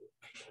to be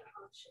Krishna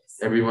conscious.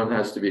 Everyone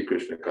has to be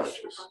Krishna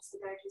conscious. So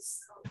that is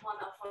one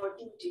of our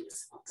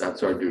duties.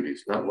 That's our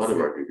duties, not one of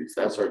our duties.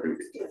 That's our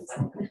duty.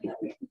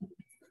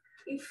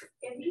 If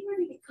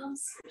everybody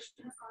becomes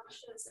Krishna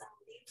conscious and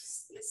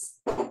leaves this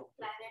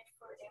planet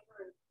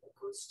forever,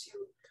 goes to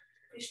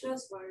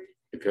Krishna's world.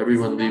 If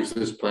everyone leaves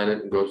this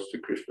planet and goes to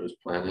Krishna's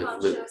planet,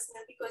 consciousness,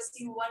 because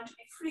you want to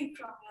be free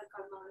from your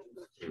karma,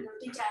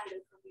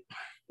 detangled from it.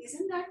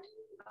 Isn't that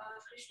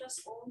Krishna's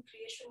own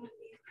creation will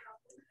be a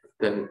problem?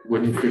 Then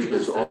wouldn't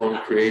Krishna's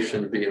own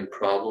creation be in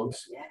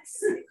problems? Yes,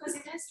 because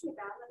it has to be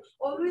balanced.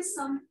 Always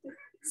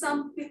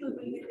some people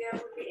will be there,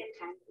 will be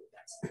entangled with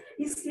us.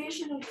 His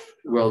creation will be.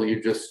 Well,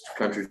 you just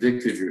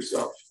contradicted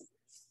yourself.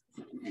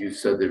 You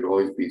said there'd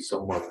always be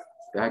someone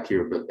back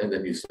here, and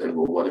then you said,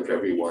 well, what if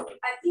everyone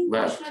I think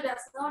left? Krishna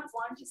does not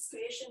want his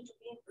creation to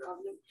be in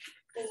problem.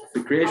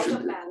 The creation,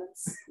 out of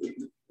balance.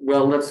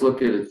 Well, let's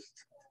look at it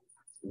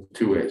in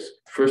two ways.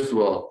 First of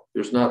all,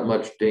 there's not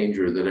much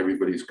danger that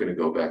everybody's going to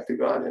go back to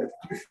Godhead.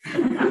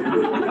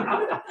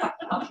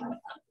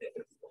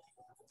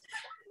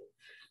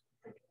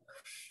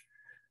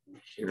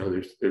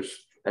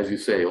 There's, as you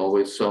say,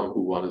 always some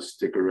who want to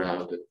stick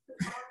around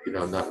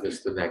and, not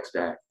miss the next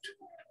act.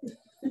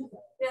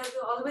 There's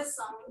always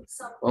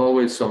some.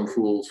 Always some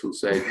fools who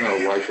say,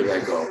 no, why should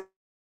I go?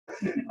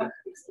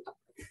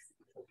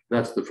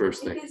 That's the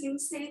first thing. Because you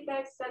say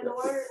that the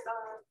lower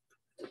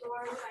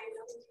kind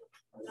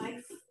of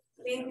life,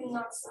 they will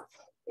not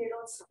suffer. They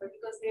don't suffer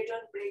because they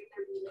don't break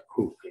the rule.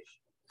 Who?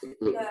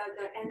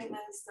 The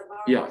animals, the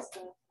birds. Yeah.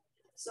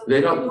 So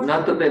they don't.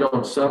 Not that they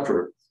don't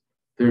suffer.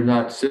 They're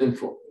not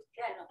sinful.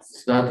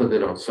 It's not that they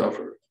don't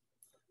suffer.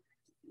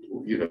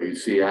 You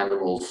see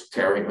animals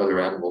tearing other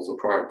animals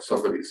apart.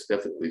 Somebody's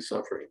definitely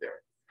suffering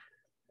there,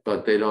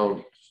 but they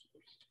don't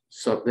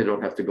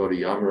have to go to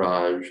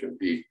Yamaraj and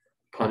be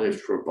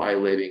punished for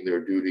violating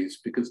their duties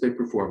because they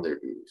perform their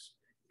duties.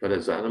 But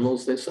as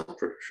animals, they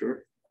suffer,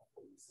 sure.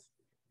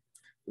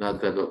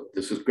 Not that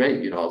this is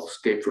great, I'll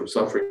escape from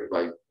suffering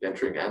by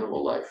entering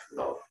animal life.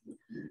 No,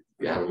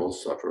 the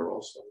animals suffer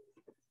also.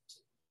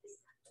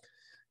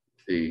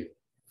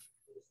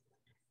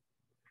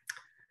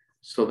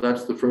 So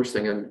that's the first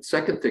thing. And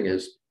second thing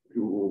is,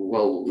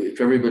 well, if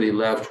everybody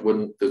left,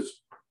 wouldn't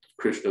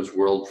Krishna's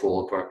world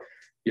fall apart?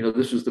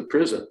 This is the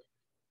prison.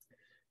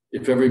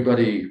 If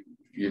everybody,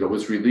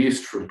 was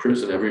released from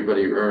prison,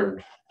 everybody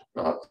earned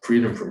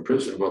freedom from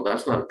prison. Well,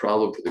 that's not a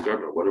problem for the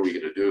government. What are we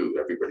going to do?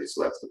 Everybody's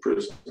left the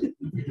prison.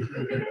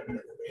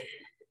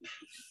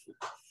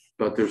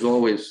 But there's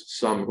always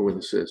some who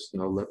insist,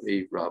 no, let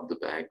me rob the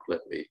bank.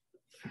 Let me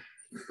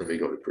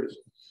go to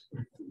prison.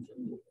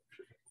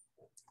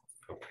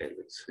 Okay,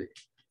 let's see.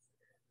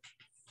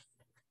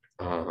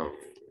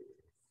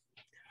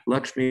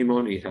 Lakshmi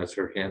Moni has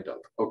her hand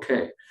up.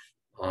 Okay.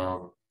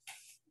 I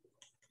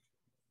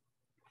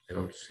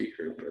don't see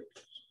her, but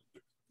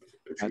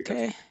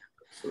okay.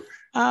 So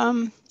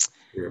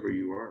wherever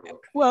you are.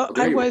 Well,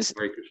 I was.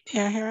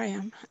 Yeah, here I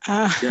am.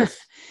 Yes.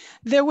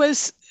 There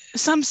was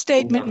some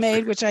statement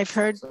made, which I've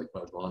heard.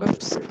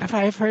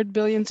 I've heard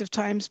billions of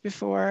times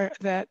before,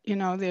 that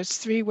there's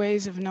three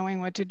ways of knowing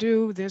what to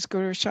do. There's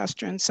Guru,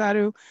 Shastra, and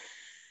Sadhu,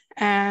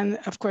 and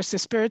of course the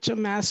spiritual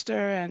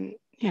master, and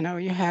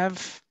you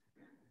have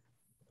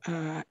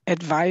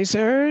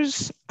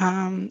advisors,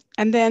 and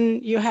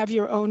then you have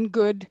your own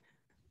good,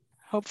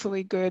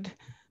 hopefully good,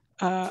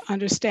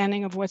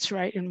 understanding of what's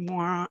right and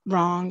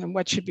wrong and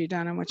what should be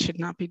done and what should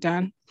not be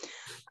done.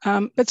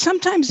 But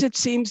sometimes it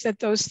seems that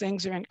those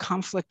things are in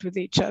conflict with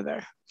each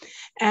other.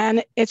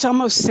 And it's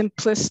almost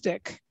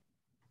simplistic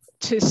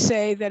to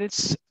say that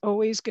it's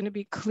always going to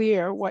be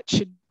clear what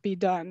should be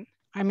done.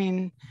 I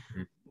mean,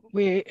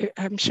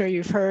 I'm sure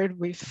we've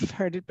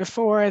heard it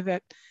before,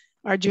 that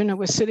Arjuna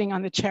was sitting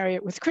on the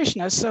chariot with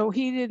Krishna. So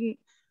he didn't,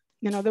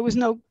 there was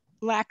no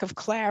lack of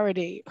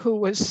clarity who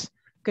was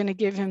going to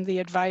give him the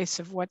advice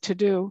of what to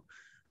do.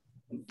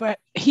 But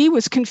he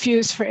was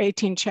confused for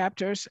 18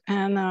 chapters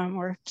and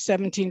or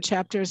 17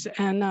 chapters.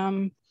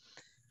 And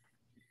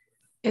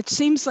it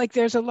seems like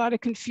there's a lot of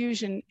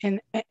confusion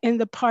in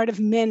the part of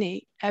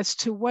many as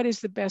to what is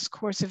the best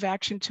course of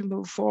action to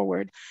move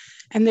forward.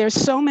 And there's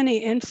so many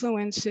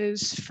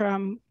influences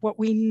from what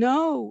we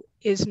know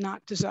is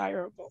not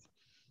desirable.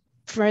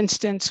 For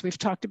instance, we've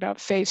talked about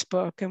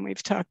Facebook and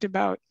we've talked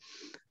about,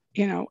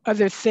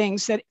 other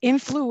things that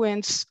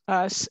influence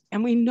us,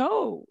 and we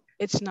know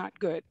it's not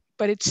good,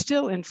 but it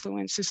still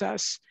influences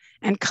us,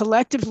 and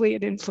collectively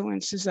it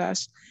influences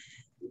us.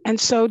 And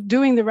so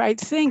doing the right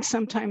thing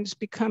sometimes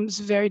becomes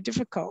very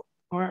difficult,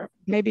 or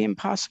maybe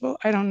impossible.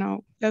 I don't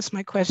know. That's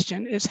my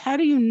question, is how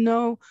do you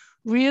know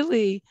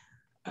really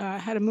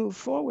how to move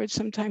forward?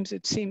 Sometimes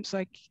it seems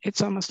like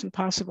it's almost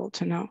impossible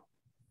to know.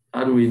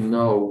 How do we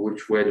know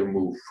which way to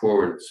move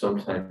forward?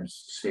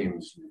 Sometimes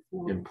seems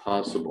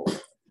impossible.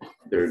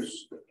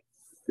 There's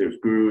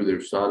guru,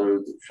 there's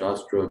sadhu, there's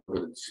shastra,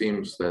 but it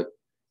seems that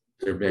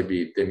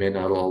they may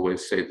not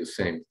always say the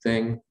same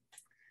thing.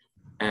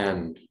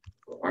 And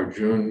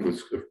Arjuna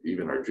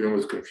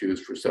was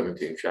confused for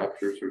 17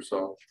 chapters or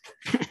so.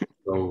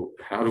 So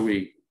how do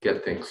we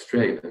get things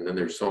straight? And then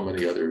there's so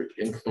many other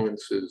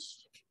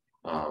influences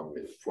in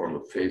the form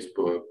of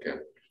Facebook and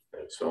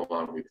so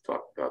on. We've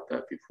talked about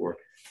that before.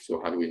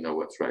 So how do we know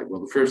what's right? Well,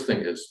 the first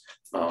thing is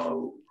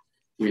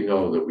we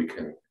know that we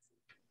can,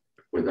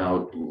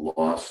 without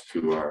loss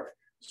to our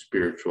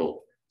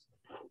spiritual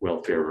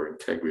welfare or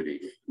integrity,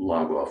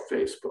 log off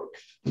Facebook.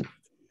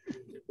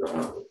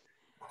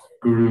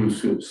 Guru,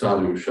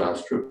 sadhu,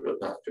 shastra, but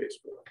not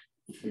Facebook.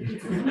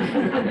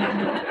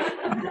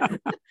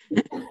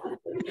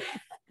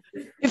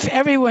 If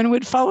everyone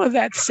would follow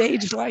that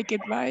sage-like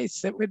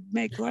advice, that would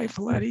make life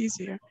a lot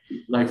easier.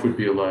 Life would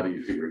be a lot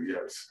easier,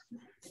 yes.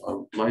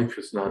 Life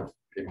is not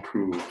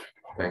improved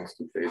thanks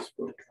to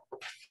Facebook,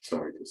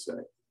 sorry to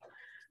say.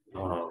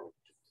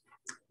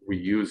 We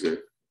use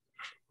it,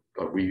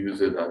 but we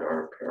use it at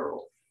our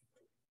peril.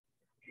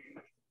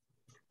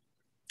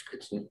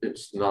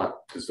 It's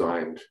not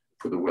designed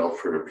for the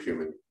welfare of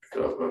humanity.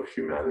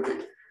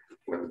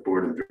 When the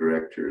board of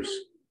directors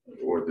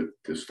or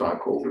the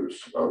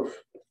stockholders of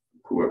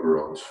whoever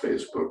owns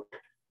Facebook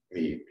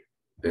meet,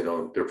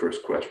 their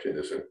first question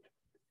isn't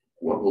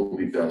what will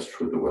be best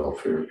for the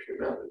welfare of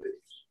humanity.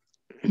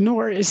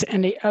 Nor is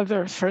any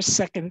other first,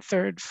 second,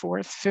 third,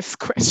 fourth, fifth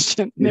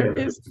question. There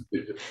is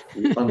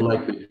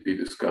unlikely to be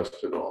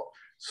discussed at all.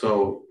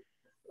 So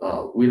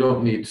we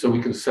don't need, so we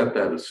can set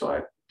that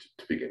aside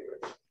to begin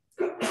with.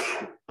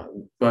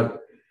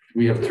 But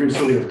we have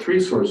three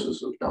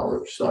sources of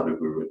knowledge: sadhu,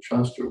 guru, and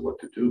shastra, what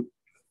to do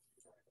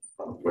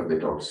when they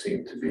don't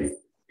seem to be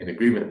in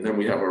agreement. And then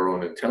we have our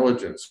own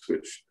intelligence,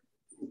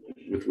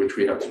 with which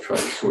we have to try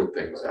to sort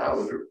things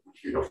out,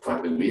 or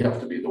find that we have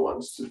to be the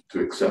ones to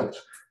accept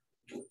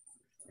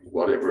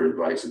whatever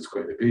advice it's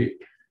going to be.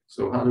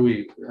 So how do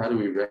we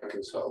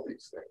reconcile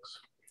these things?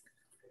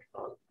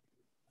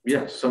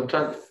 Yes,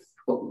 sometimes,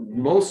 well,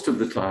 most of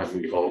the time,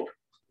 we hope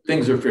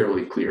things are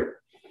fairly clear.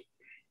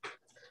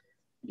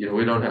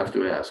 We don't have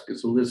to ask,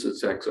 is illicit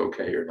sex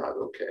okay or not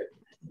okay?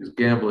 Is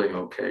gambling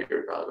okay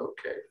or not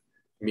okay?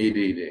 Meat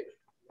eating,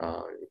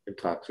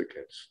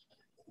 intoxicants.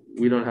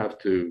 We don't have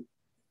to,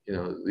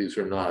 these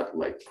are not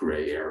like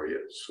gray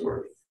areas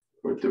or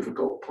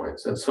difficult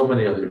points. And so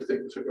many other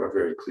things are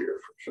very clear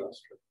from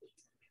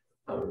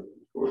Shastra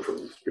or from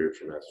the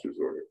spiritual master's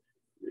order.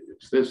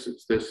 It's this,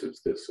 it's this,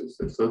 it's this, it's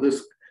this. So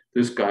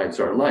this guides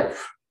our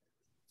life.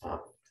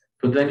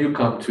 But then you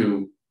come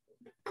to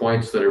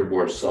points that are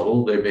more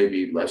subtle. They may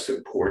be less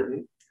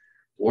important,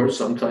 or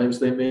sometimes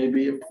they may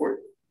be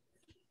important.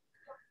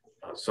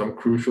 Some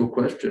crucial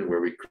question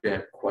where we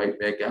can't quite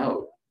make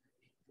out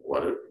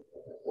what am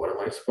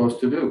I supposed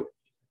to do?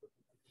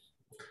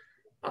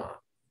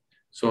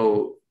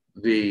 So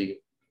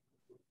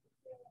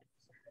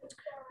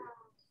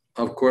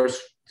of course,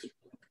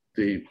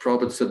 the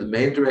Prabhupada said the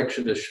main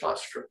direction is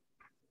Shastra.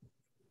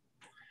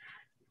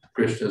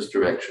 Krishna's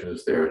direction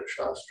is there in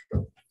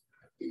Shastra.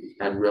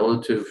 And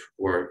relative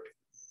work,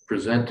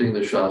 presenting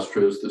the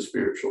Shastra as the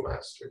spiritual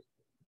master.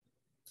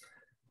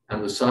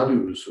 And the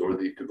sadhus, or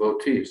the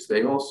devotees,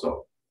 they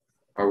also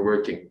are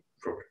working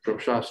from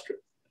Shastra.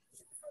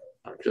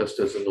 Just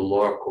as in the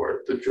law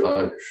court, the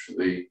judge,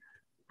 the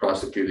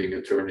prosecuting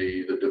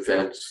attorney, the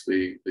defense,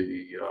 the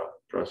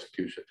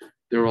prosecution,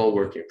 they're all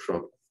working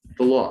from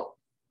the law.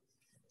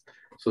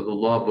 So the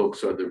law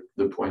books are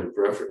the point of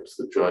reference.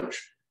 The judge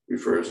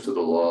refers to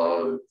the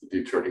law,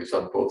 the attorneys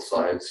on both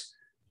sides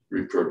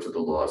refer to the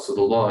law. So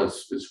the law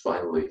is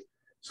finally,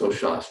 so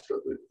Shastra,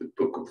 the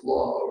book of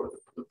law, or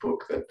the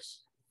book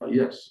that's,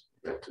 yes,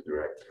 meant to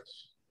direct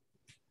us.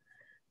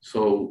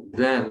 So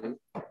then,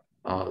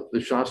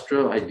 the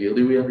Shastra,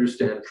 ideally we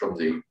understand from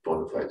the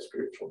bona fide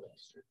spiritual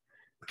master.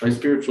 My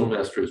spiritual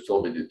master has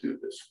told me to do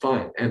this.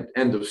 Fine, and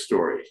end of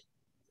story.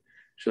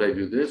 Should I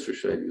do this or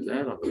should I do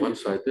that? On the one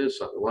side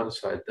this, on the one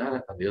side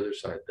that, on the other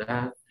side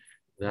that,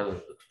 then on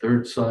the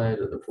third side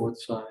and the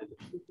fourth side.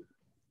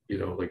 You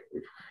know, like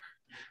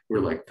we're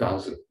like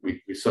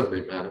we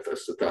suddenly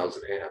manifest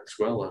 1,000 hands.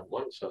 Well, on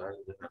one side,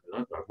 and then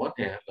on one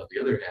hand, on the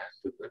other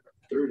hand, and then on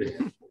the third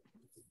hand.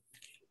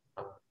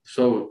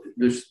 So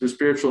the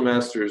spiritual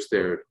master is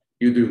there.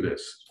 You do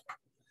this.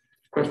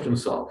 Question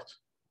solved.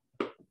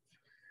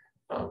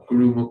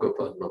 Guru Mukha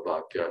Padma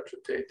Bhakya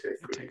Chate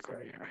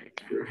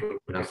Spiritual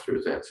master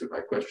has answered my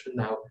question.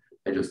 Now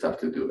I just have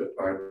to do it.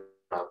 I don't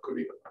have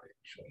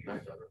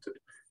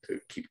to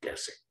keep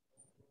guessing.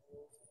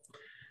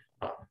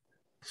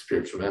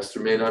 Spiritual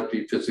master may not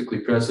be physically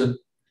present.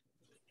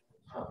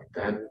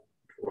 Then,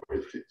 or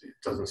if it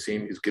doesn't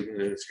seem he's given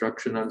an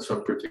instruction on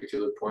some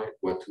particular point,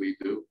 what do we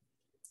do?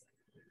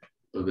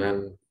 So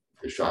then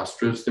the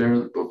Shastras is there,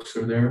 the books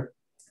are there,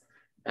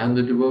 and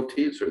the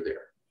devotees are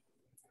there.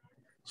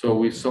 So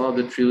we saw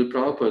that Srila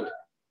Prabhupada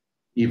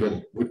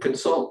even would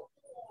consult.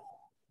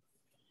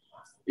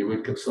 He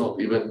would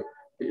consult, even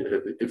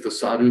if the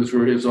sadhus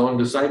were his own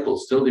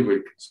disciples, still he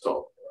would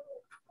consult.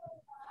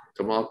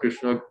 Tamal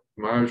Krishna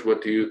Maharaj,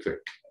 what do you think?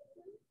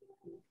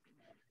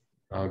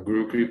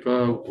 Guru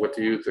Kripa, what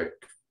do you think?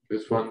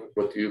 This one,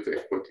 what do you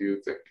think? What do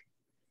you think?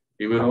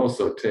 He would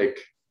also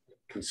take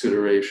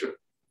consideration.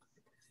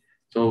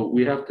 So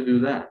we have to do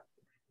that.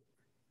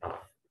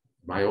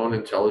 My own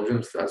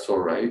intelligence, that's all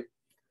right.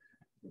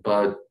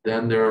 But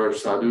then there are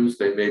sadhus,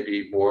 they may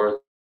be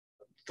more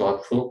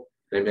thoughtful.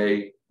 They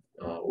may,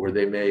 or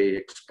they may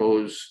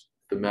expose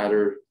the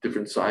matter,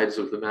 different sides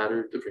of the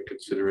matter, different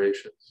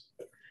considerations.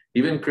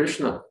 Even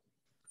Krishna,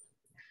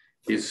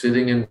 he's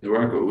sitting in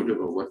Dwarka,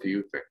 Uddhava, what do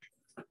you think?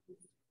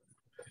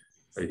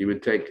 He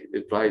would take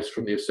advice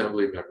from the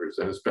assembly members,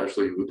 and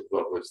especially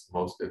Uddhava was the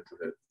most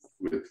intimate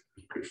with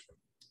Krishna.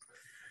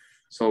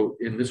 So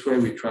in this way,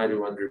 we try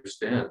to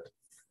understand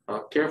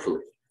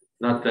carefully.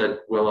 Not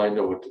that, well, I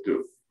know what to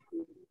do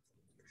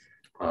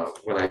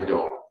when I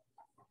don't.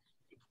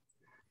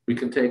 We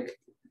can take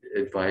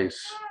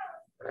advice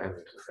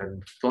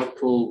and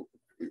thoughtful,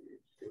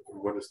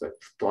 what is that?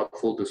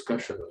 Thoughtful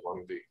discussion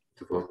among the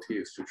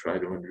devotees to try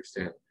to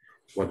understand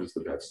what is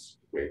the best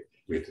way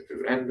to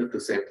do. And at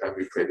the same time,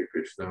 we pray to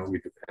Krishna, we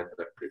depend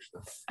on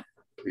Krishna.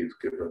 Please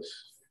give us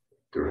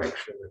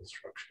direction,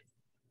 instruction.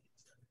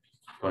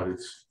 But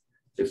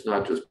it's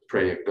not just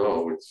pray and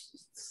go,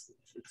 it's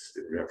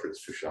in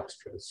reference to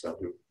Shastra,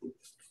 Sadhu.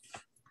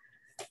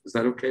 Is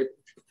that okay?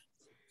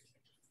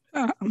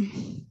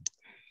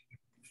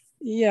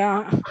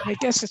 Yeah, I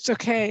guess it's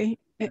okay.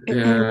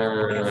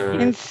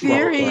 In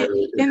theory,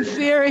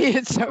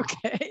 it's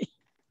okay.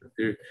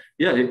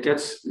 Yeah,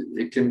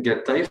 it can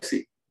get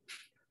dicey.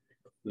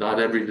 Not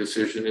every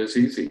decision is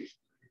easy.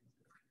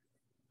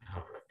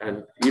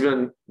 And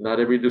even not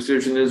every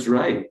decision is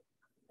right.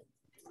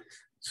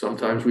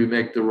 Sometimes we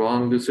make the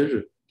wrong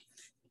decision.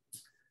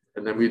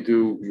 And then we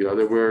do,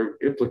 then we're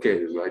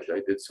implicated, right?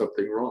 I did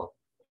something wrong.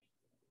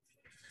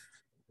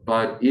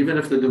 But even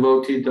if the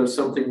devotee does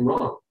something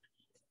wrong,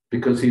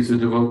 because he's a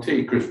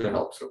devotee, Krishna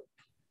helps him.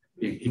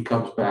 He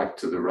comes back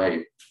to the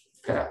right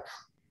path.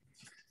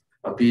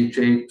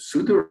 Abhijay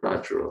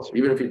Suduracharo,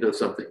 even if he does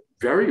something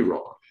very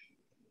wrong.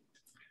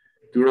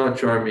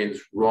 Durachar means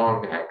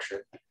wrong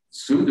action.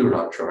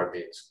 Sudurachar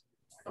means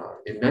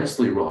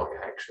immensely wrong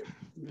action.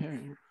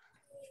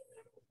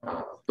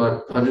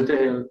 But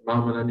Bhajate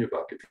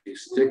Mamananyavak, if he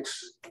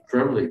sticks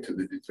firmly to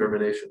the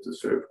determination to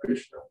serve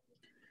Krishna,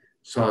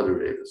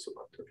 Sadhureva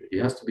Samantava, he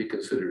has to be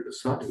considered a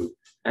sadhu.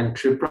 And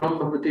Kshipram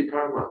Bhavati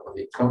Dharma,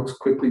 he comes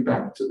quickly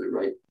back to the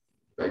right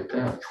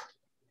path.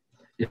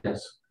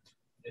 Yes.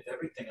 If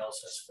everything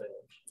else has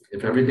failed.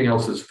 If everything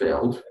else has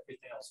failed.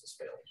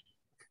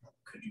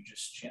 Could you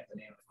just chant the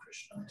name of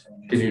Krishna?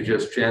 Can you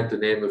just chant the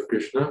name of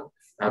Krishna?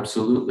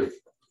 Absolutely.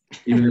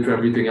 Even if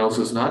everything else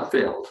has not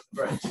failed.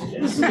 Right.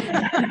 Yes.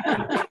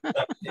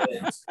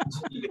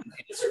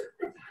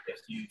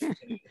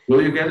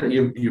 Will you get it?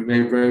 You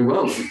may very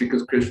well,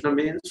 because Krishna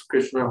means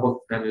Krishna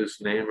and his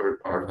name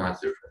are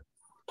not different.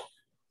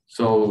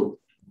 So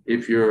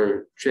if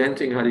you're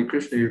chanting Hare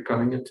Krishna, you're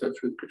coming in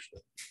touch with Krishna.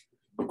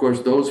 Of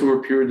course, those who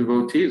are pure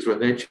devotees, when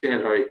they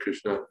chant Hare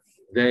Krishna,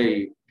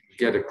 they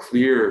get a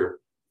clear,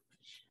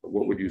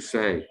 what would you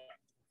say?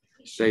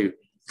 They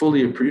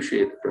fully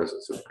appreciate the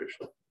presence of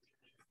Krishna.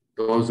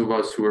 Those of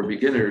us who are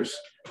beginners,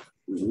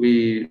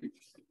 we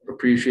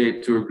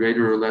appreciate to a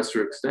greater or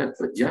lesser extent.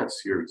 But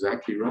yes, you're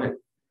exactly right.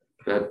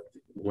 That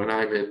when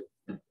I'm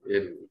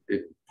in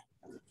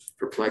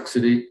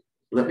perplexity,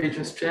 let me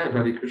just chant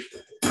Hare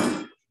Krishna.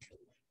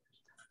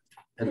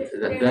 And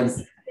then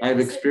I have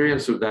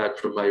experience of that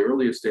from my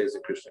earliest days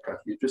in Krishna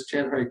consciousness. You just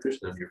chant Hare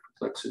Krishna and your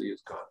perplexity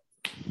is gone.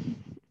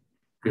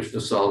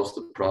 Krishna solves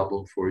the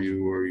problem for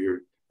you, or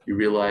you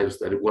realize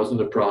that it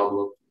wasn't a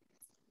problem,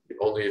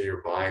 only in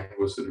your mind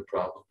was it a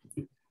problem.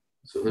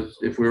 So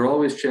if we're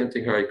always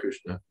chanting Hare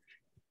Krishna,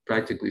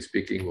 practically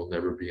speaking, we'll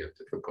never be in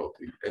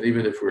difficulty. And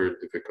even if we're in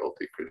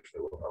difficulty,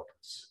 Krishna will help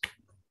us.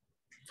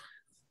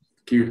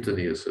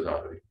 Kirtaniya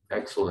Sadhari,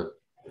 excellent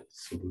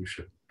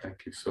solution.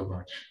 Thank you so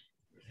much.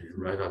 You're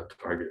right on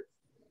target.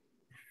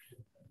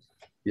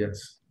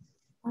 Yes.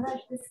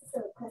 Maharaj, this is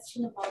a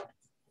question about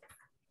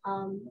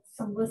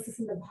some verses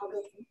in the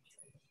Bhagavatam.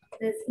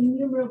 There's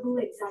innumerable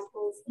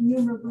examples,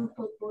 innumerable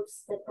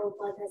purports that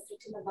Prabhupada has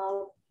written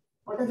about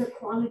what are the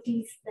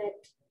qualities that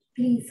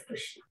please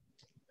Krishna.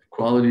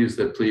 Qualities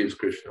that please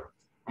Krishna.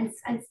 And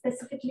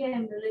specifically,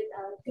 I'm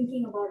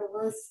thinking about a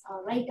verse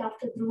right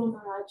after Dhruva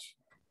Maharaj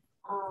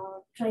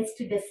tries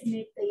to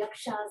decimate the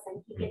yakshas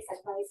and he gets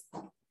advice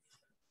from.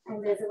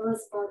 And there's a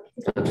verse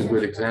about... That's a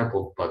good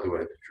example, by the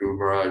way. Dhruva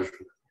Maharaj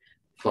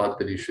thought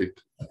that he should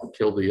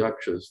kill the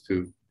yakshas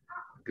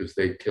because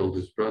they killed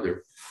his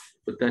brother.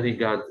 But then he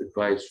got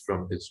advice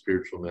from his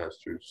spiritual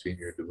master,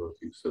 senior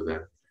devotee, so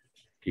then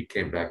he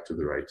came back to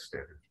the right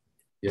standard.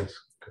 Yes,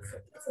 go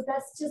ahead. So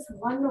that's just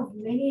one of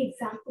many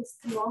examples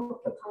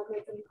throughout the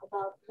Bhagavatam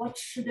about what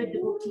should a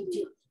devotee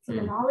do. So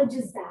the knowledge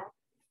is that,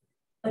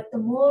 but the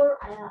more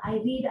I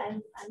read,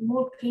 I'm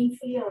more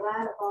painfully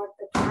aware about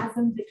the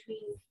chasm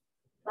between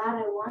where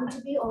I want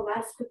to be or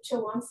where scripture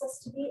wants us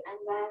to be and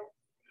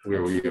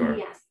where we are.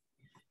 Yeah.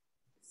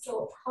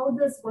 So how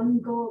does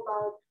one go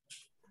about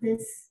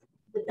this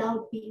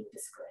without being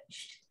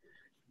discouraged?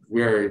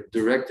 We're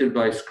directed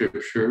by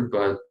scripture,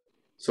 but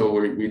so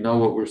we know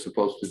what we're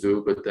supposed to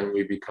do, but then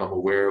we become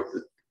aware of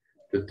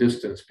the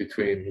distance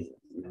between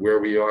where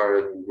we are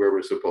and where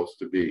we're supposed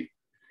to be.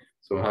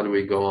 So how do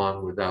we go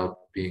on without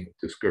being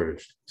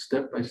discouraged?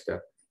 Step by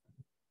step.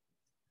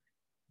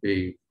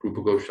 The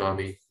Rupa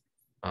Goswami,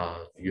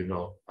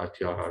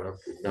 Atyahara,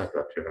 not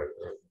Atyahara,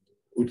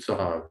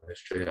 Utsaha,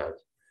 Nishchayat,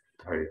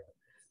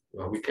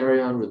 we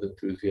carry on with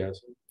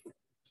enthusiasm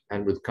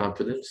and with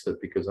confidence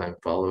that because I'm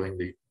following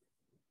the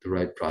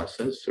right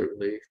process,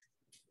 certainly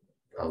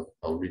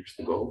I'll reach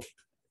the goal.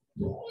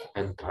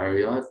 And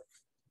Taryat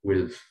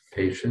with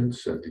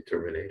patience and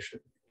determination.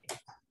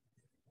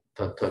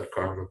 Tat tat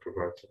karma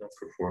pravartana,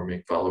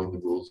 performing, following the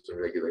rules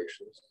and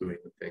regulations, doing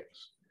the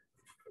things,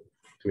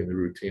 doing the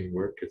routine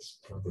work. It's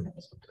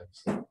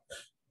sometimes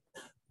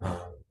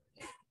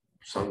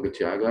Sangha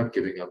Tyaga,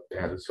 giving up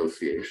bad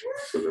associations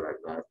so that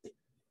I'm not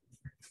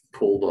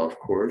pulled off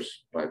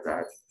course by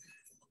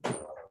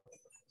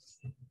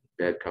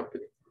bad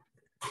company.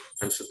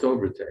 And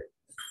Satovrite,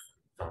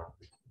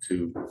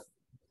 to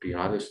be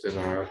honest in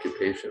our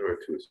occupation or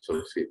to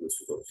associate with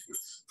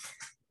devotees.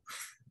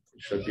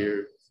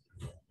 Shabir,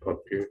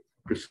 Papir,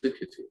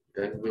 Precipitate,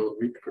 then we'll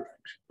reach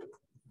perfection.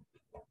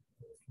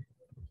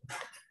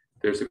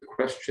 There's a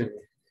question,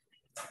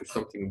 there's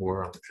something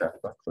more on the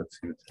chat box. Let's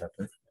see what's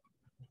happening.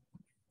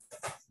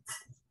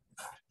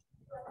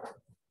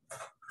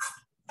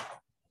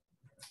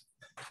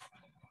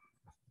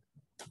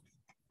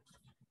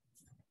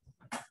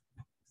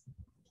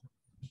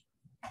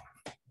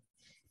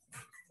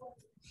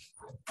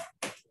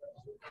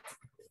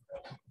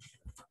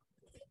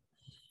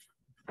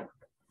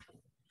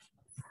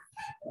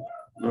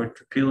 Lord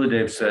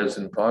Kapila says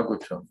in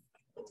Bhagavatam,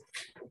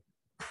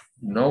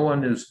 no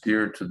one is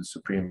dear to the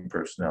Supreme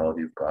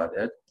Personality of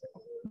Godhead,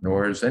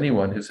 nor is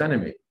anyone his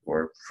enemy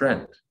or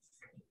friend.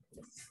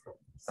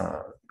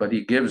 But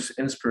he gives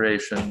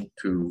inspiration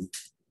to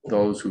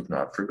those who've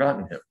not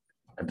forgotten him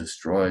and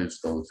destroys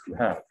those who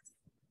have.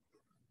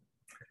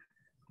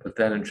 But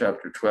then in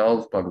chapter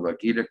 12, Bhagavad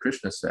Gita,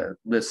 Krishna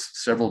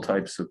lists several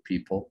types of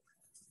people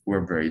who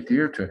are very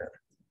dear to him.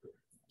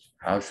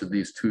 How should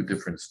these two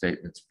different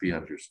statements be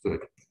understood?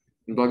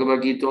 In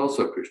Bhagavad Gita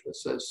also, Krishna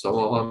says,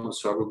 Samaham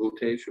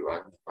sarvabhuteshu,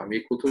 I'm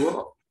equal to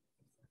all.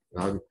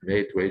 I'm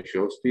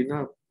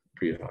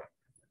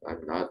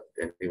not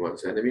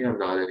anyone's enemy, I'm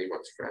not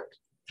anyone's friend.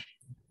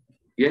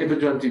 Ye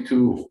bhajanti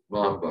tu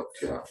mam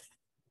bhaktya.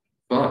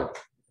 But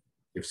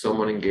if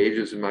someone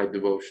engages in my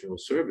devotional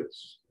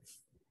service,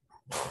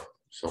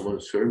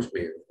 someone serves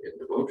me in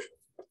devotion,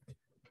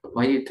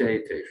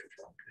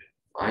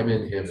 I'm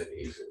in him and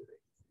he's in me.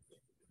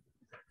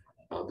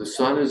 The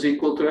sun is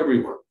equal to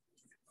everyone.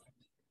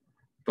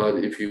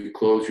 But if you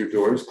close your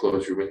doors,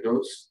 close your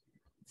windows,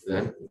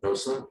 then no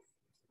sun.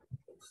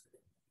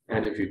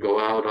 And if you go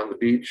out on the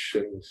beach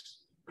and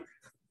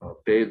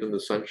bathe in the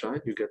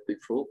sunshine, you get the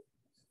full.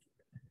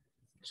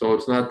 So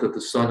it's not that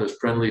the sun is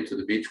friendly to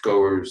the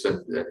beachgoers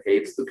and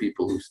hates the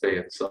people who stay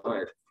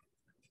inside.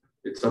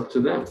 It's up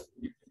to them.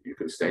 You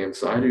can stay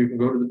inside or you can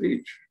go to the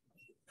beach.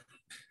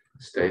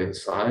 Stay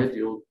inside,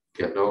 you'll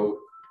get no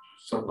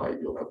sunlight.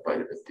 You'll have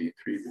vitamin D3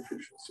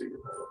 deficiency and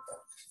all of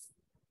that.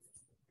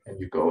 And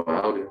you go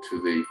out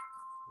into the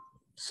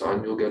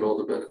sun, you'll get all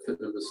the benefit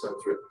of the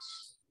sun's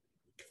rays.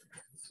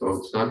 So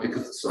it's not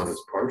because the sun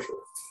is partial,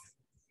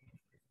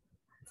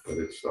 but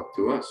it's up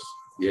to us.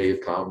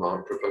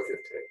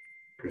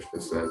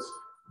 Krishna says,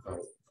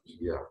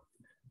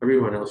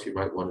 Everyone else, you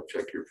might want to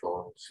check your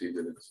phone, see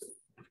that it's in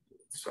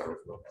silent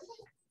mode.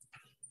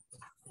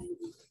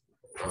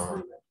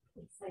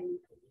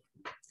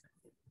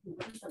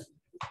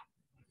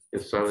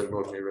 It's silent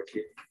mode,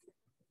 Niraki.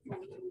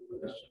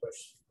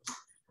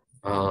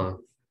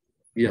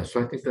 Yeah,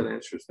 so I think that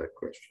answers that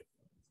question.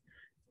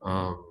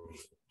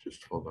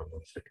 Just hold on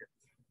 1 second.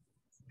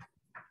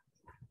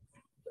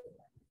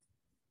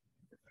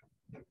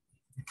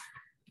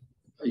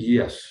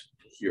 Yes,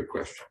 your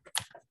question.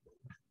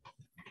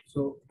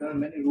 So there are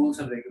many rules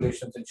and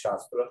regulations in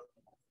Shastra,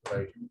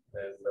 right?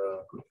 And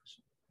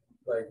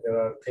like there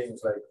are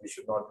things like we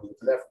should not do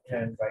with left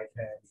hand, right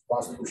hand.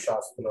 Vastu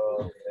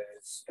Shastra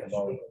is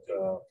about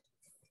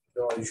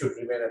you should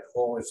remain at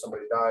home if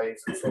somebody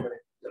dies. And so many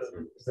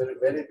very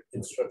very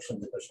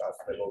instructions in the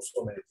Shastra about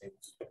so many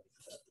things.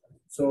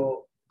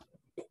 So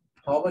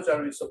how much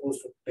are we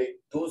supposed to take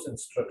those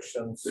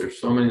instructions? There's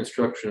so many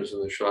instructions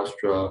in the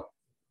Shastra,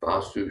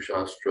 Vastu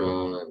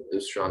Shastra, and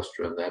this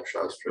Shastra and that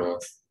Shastra.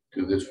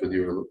 Do this with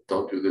your,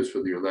 don't do this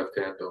with your left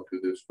hand, don't do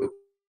this with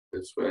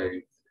this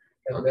way,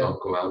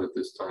 don't go out at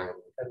this time.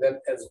 And then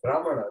as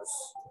Brahmanas,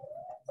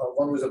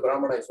 one who is a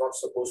Brahmana is not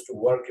supposed to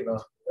work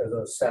as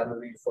a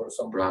salary for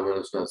some. Brahmana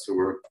is not to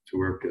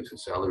work as a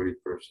salaried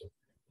person.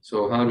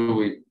 So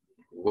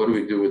what do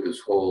we do with this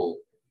whole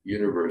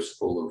universe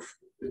full of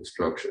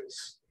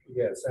instructions?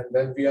 Yes, and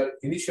then we are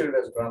initiated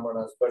as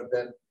Brahmanas, but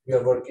then we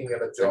are working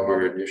at a job. And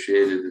we're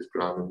initiated as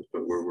Brahmins,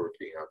 but we're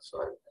working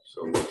outside.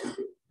 So what to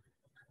do?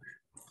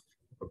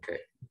 Okay.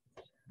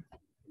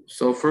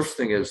 So first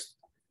thing is,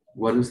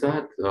 what is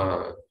that?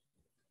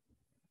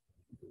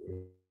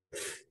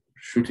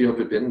 Shruti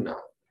Vibhinna.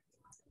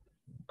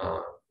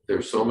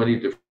 There's so many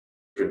different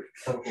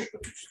Shruti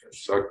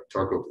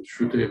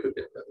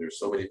Vibhinna. There's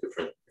so many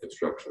different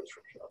instructions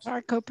from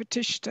Shastra.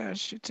 Sarkopatishta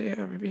Shruti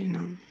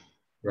Vibhinna.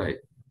 Right.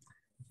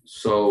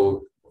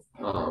 So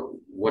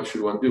what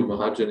should one do?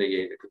 Mahajana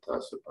Yena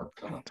Katasa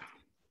Panta.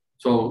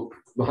 So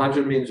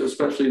Mahajana means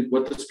especially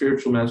what the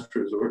spiritual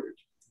master has ordered.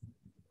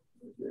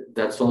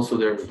 That's also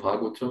there in the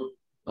Bhagavatam.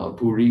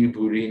 Bhuri,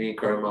 Bhurini,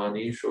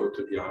 Karmani,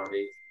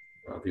 Shotavyani,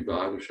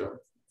 Vibhagusha,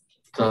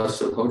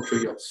 Tasahotra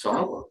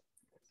Yatsava,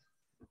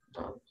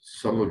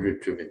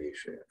 Samudritra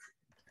Manisha.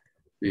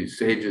 These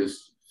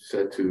sages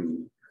said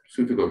to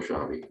Sutta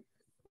Goswami,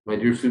 my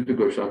dear Sutta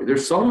Goswami,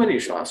 there's so many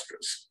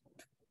Shastras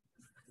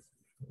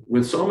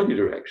with so many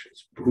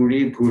directions.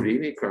 Bhuri,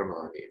 Bhurini,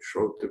 Karmani,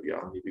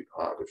 Shotavyani,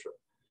 Vibhagusha.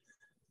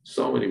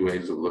 So many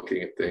ways of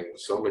looking at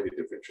things, so many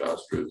different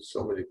Shastras,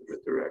 so many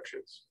different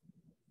directions.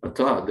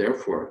 Ata,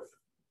 therefore,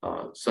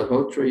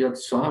 Sahotra Yat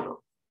Sadam,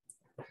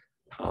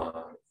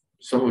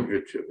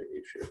 Samudritra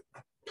Manisha.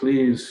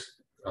 Please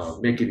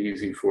make it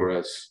easy for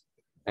us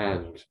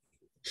and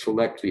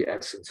select the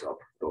essence of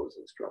those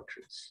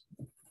instructions.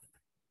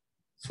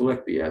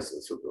 Select the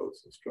essence of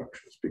those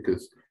instructions,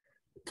 because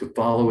to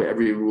follow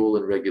every rule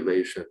and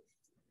regulation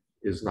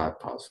is not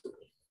possible.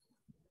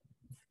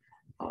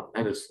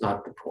 And it's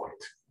not the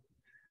point.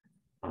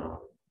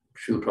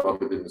 Srila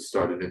Prabhupada didn't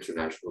start an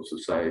international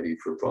society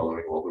for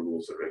following all the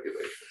rules and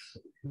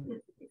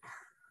regulations.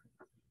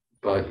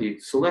 But he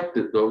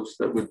selected those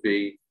that would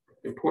be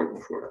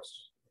important for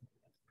us.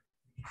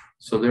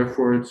 So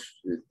therefore,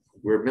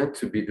 we're meant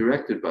to be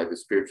directed by the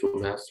spiritual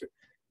master.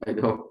 I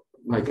know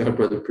my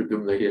godbrother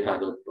Pradumna, he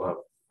had an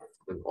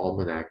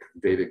almanac,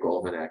 Vedic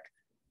almanac,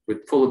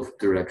 full of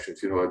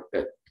directions.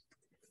 At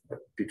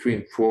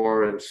between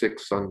 4 and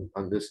 6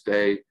 on this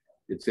day,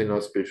 it's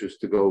inauspicious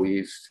to go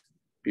east.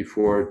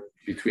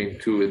 Between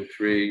 2 and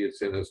 3,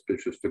 it's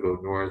inauspicious to go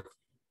north.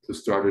 To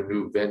start a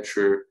new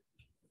venture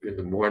in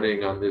the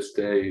morning on this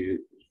day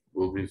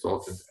will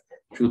result in.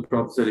 Srila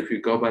Prabhupada said, if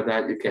you go by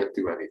that, you can't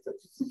do anything.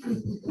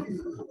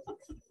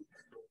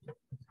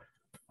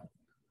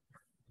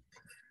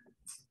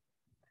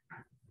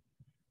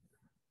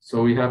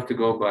 So we have to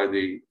go by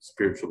the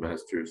spiritual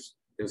master's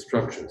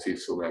instructions. He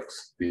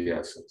selects the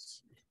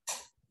essence.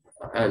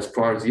 As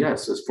far as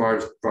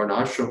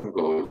Varnashram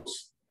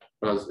goes,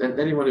 and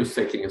anyone who's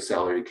taking a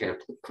salary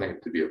can't claim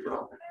to be a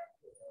Brahmin.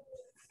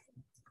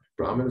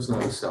 Brahmin is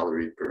not a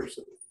salaried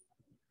person.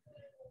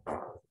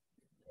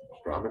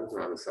 Brahmin is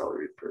not a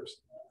salaried person.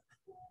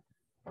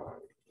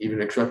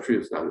 Even a Kshatriya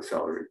is not a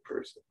salaried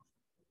person.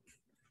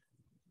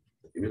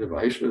 Even a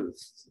Vaishya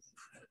is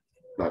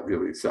not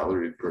really a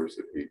salaried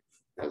person. He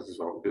has his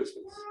own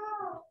business.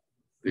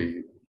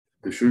 The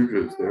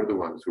Shudras, they're the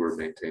ones who are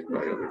maintained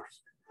by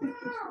others.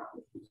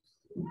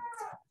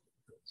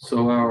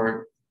 So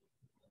our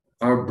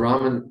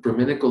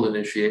Brahminical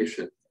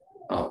initiation,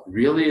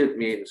 really it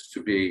means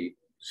to be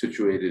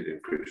situated in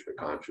Krishna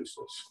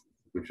consciousness,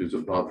 which is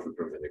above the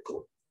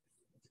Brahminical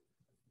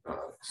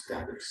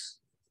status.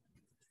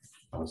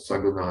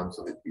 Sagunan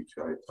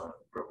Samitichaitan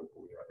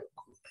Brahmabhuyaya,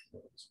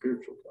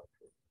 spiritual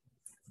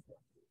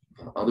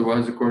doctrine.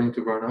 Otherwise, according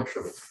to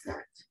Varnashram, it's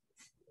fact.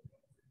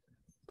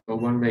 So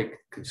one may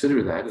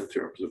consider that in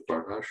terms of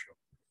Varnashram.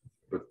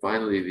 But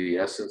finally, the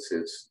essence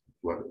is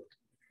what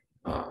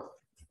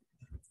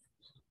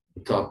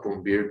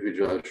Tapum bir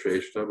Dvija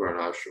Shreshta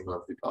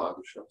Varnashrama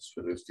Vipadasha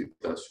Svanustita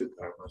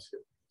Dharmasya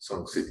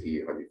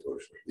Samsiddhi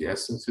Haritosha. The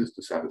essence is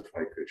to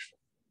satisfy Krishna,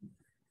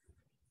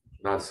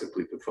 not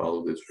simply to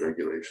follow this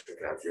regulation and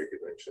that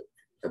regulation.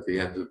 At the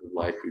end of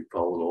life, we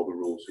followed all the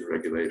rules and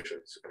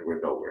regulations and we're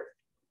nowhere.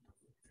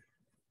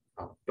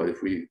 But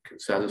if we can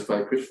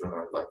satisfy Krishna,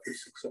 our life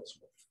is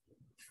successful.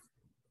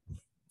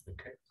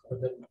 Okay.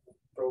 But then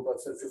Prabhupada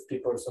said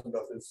 50%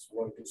 of his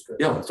work is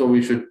Krishna. Yeah, so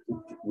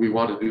we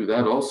want to do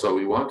that also.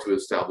 We want to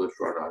establish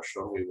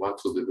Varnashram. We want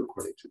to live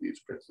according to these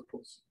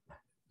principles.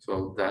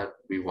 So that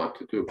we want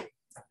to do.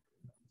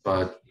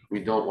 But we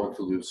don't want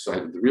to lose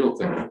sight of the real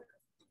thing.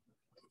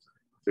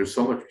 There's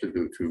so much to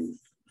do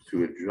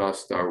to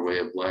adjust our way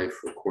of life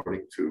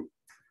according to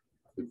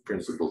the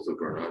principles of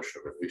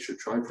Varnashram, and we should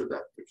try for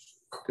that.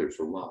 There's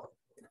a lot.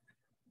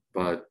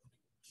 But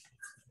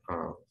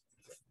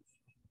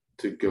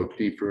to go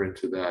deeper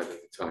into that in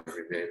the time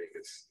remaining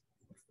is,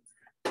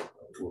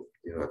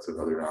 that's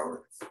another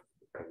hour,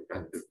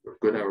 and a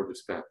good hour to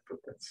spend, but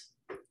that's,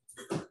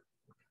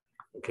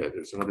 okay,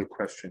 there's another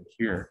question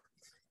here.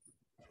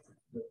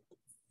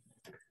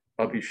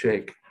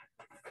 Abhishek,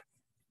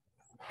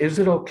 is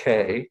it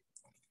okay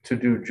to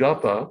do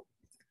japa,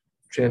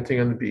 chanting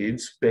on the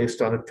beads,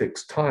 based on a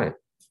fixed time,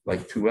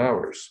 like 2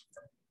 hours,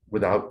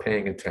 without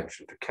paying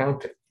attention to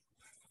counting?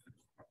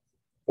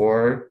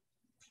 Or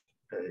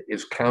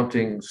is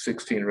counting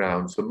 16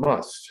 rounds a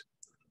must,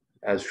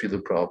 as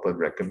Srila Prabhupada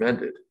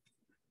recommended?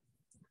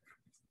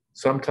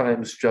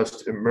 Sometimes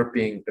just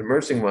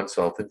immersing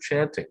oneself in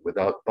chanting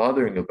without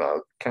bothering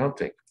about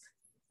counting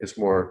is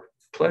more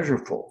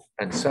pleasurable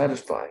and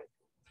satisfying,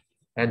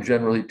 and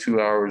generally 2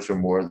 hours or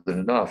more than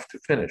enough to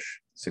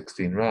finish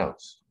 16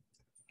 rounds.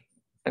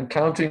 And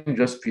counting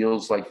just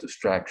feels like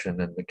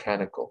distraction and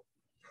mechanical,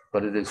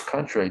 but it is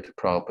contrary to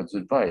Prabhupada's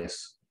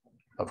advice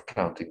of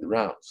counting the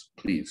rounds.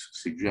 Please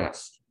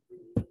suggest.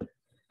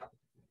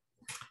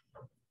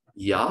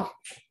 Yeah,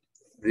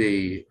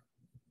 the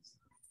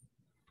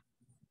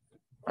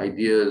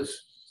idea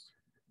is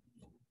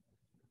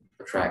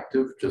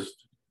attractive.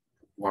 Just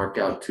mark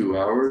out 2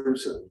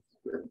 hours and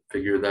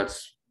figure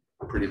that's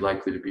pretty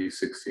likely to be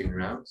 16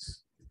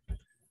 rounds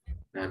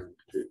and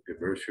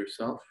immerse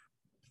yourself.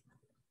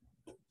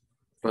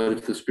 But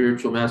if the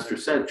spiritual master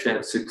said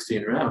chant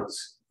 16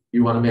 rounds,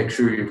 you want to make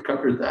sure you've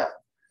covered that.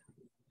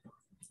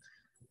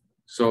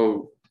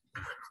 So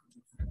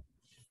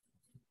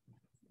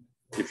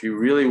if you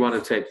really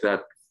want to take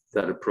that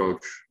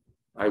approach,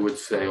 I would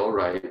say, all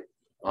right,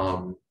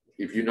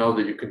 if you know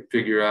that you can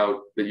figure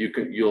out that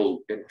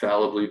you'll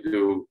infallibly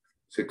do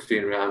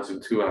 16 rounds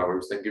in 2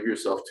 hours, then give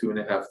yourself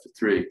 2.5 to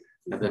 3,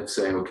 and then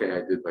say, okay,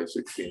 I did my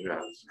 16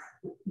 rounds.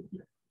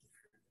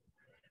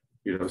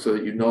 So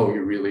that you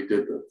really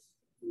did them.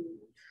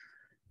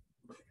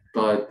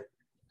 But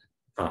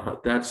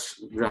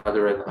that's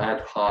rather an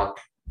ad hoc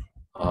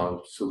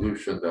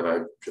solution that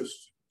I'm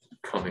just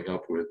coming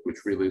up with,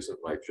 which really isn't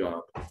my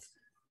job.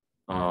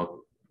 Srila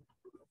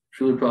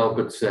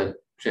Prabhupada said,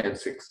 chant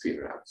 16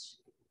 rounds.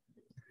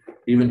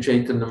 Even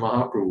Chaitanya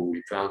Mahaprabhu,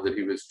 we found that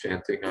he was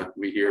chanting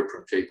we hear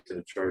from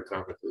Chaitanya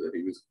Charitamrita that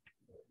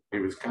he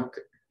was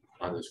counting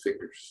on his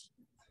fingers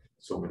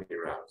so many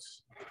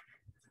rounds.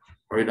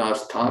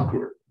 Haridas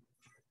Thakur,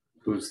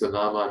 who's the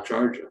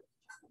Namacharya,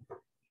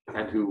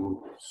 and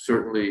who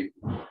certainly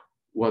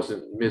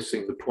wasn't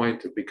missing the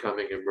point of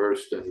becoming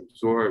immersed and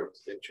absorbed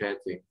in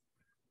chanting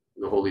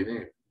the holy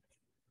name,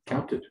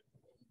 counted.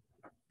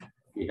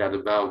 He had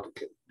a vow to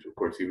count. Of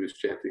course, he was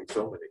chanting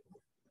so many.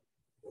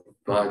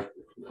 But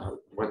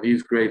when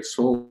these great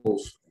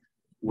souls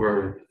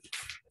were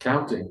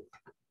counting,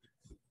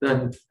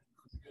 then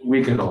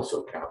we can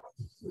also count.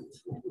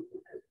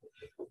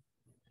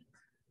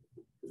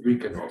 We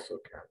can also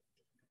count.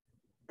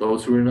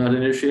 Those who are not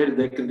initiated,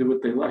 they can do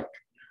what they like.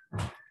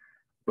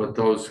 But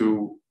those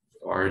who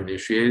are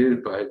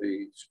initiated by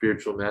the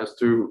spiritual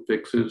master who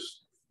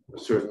fixes a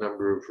certain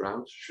number of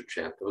rounds should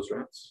chant those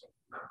rounds.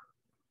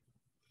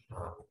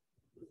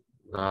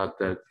 Not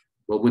that,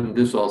 well, wouldn't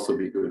this also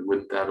be good?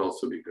 Wouldn't that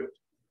also be good?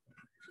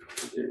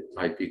 It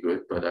might be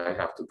good, but I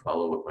have to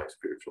follow what my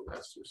spiritual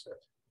master said.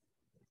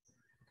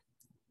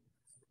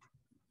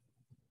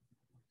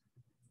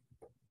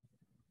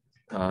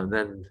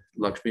 Then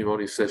Lakshmi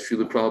Moni says,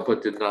 Srila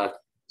Prabhupada did not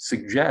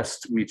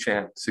suggest we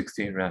chant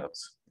 16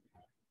 rounds.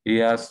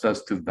 He asked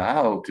us to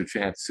vow to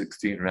chant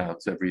 16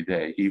 rounds every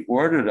day. He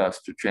ordered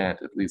us to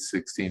chant at least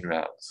 16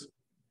 rounds.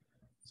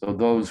 So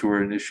those who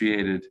are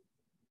initiated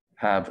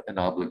have an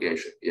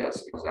obligation.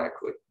 Yes,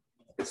 exactly.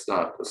 It's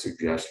not a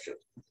suggestion.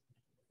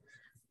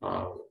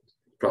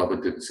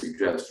 Prabhupada didn't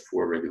suggest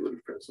 4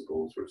 regulative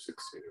principles or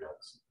 16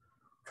 rounds.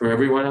 For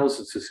everyone else,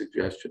 it's a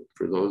suggestion.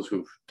 For those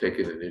who've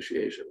taken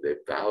initiation,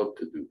 they've vowed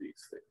to do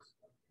these things,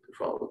 to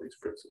follow these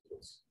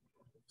principles.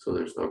 So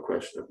there's no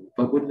question of,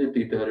 but wouldn't it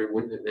be better?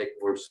 Wouldn't it make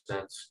more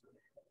sense?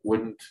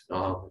 Wouldn't,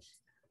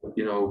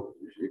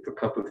 if a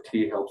cup of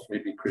tea helps me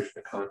be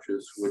Krishna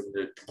conscious, wouldn't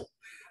it,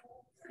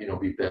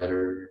 be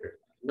better?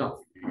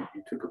 No,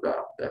 you took a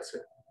vow. That's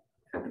it.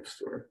 End of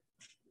story.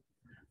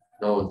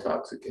 no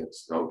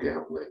intoxicants, no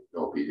gambling,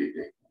 no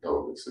beating, no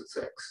illicit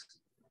sex,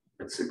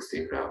 and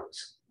 16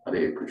 rounds.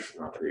 Hare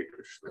Krishna, Hare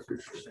Krishna,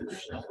 Krishna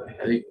Krishna,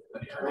 Hare Hare,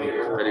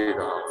 Hare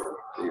Rama,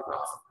 Hare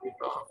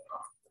Rama.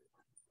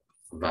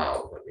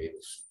 Vow, that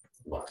means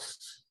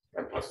must. I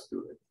must do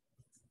it.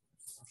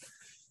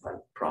 I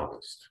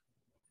promised.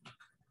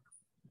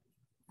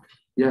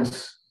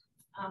 Yes.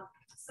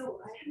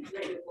 So I haven't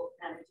read your book,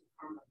 Vanity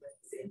Karma, but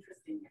it's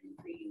interesting and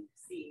intriguing to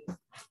see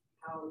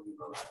how you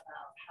go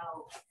about how,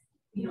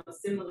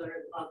 similar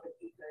Bhagavad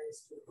Gita is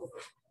to the book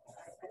of,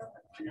 I don't know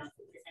how to pronounce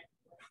it.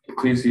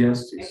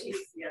 Ecclesiastes.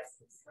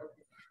 Ecclesiastes,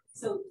 okay.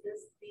 So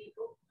does the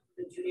book,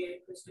 the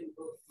Judeo-Christian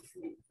book,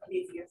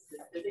 Ecclesiastes,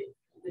 does it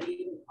believe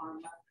in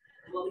karma?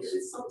 Well, because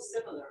it's so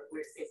similar,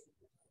 where it says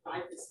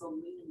life is so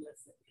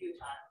meaningless and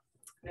futile.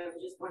 And I was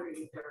just wondering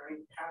if there are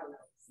any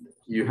parallels.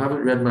 You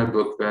haven't read my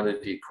book,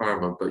 Vanity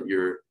Karma, but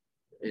you're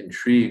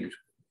intrigued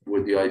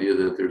with the idea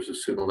that there's a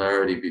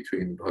similarity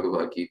between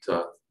Bhagavad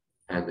Gita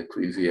and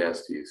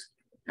Ecclesiastes.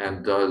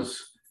 And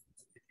does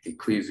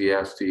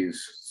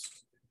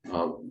Ecclesiastes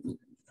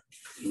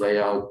lay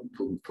out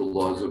the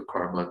laws of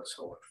karma and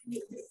so on?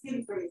 It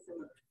seems very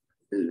similar.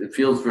 It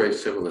feels very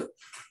similar.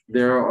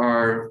 There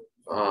are,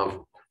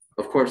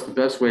 of course, the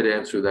best way to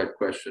answer that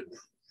question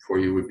for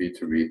you would be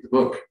to read the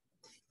book.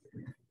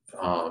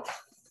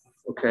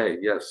 Okay,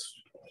 yes,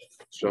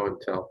 show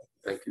and tell.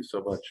 Thank you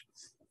so much.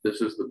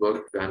 This is the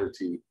book,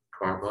 Vanity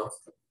Karma,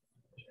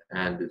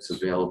 and it's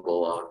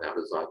available on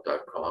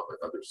Amazon.com and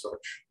other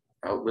such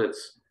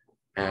outlets.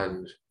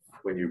 And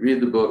when you read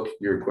the book,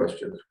 your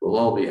questions will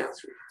all be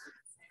answered.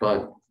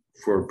 But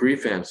for a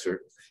brief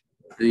answer,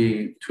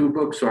 the two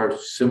books are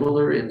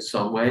similar in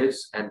some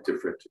ways and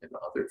different in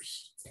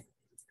others.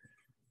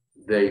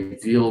 They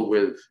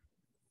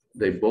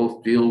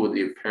both deal with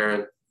the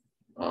apparent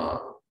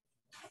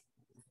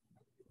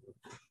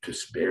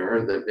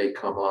despair that may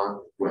come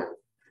on when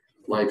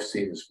life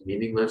seems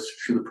meaningless.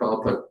 Srila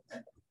Prabhupada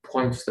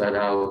points that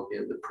out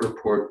in the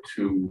purport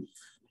to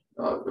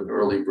an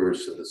early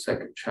verse in the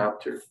second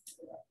chapter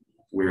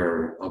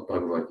of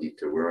Bhagavad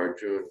Gita, where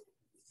Arjuna,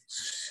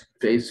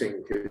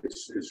 facing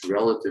his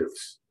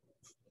relatives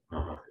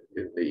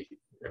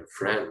and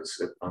friends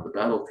on the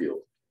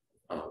battlefield,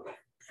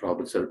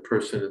 Prabhupada said a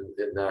person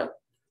in that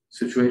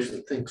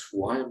situation thinks,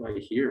 why am I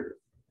here?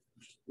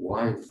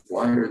 Why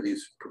are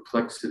these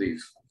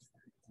perplexities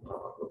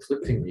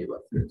afflicting me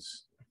like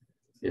this?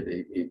 He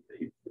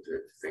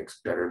thinks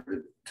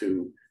better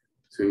to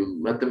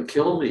let them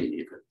kill me,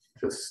 even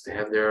just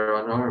stand there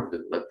unarmed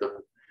and let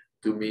them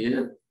do me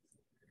in.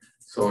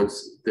 So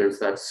there's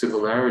that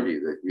similarity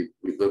that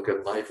we look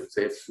at life and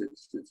say it's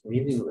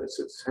meaningless,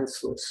 it's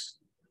senseless.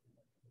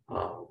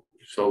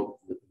 So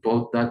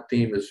both that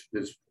theme is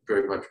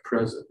very much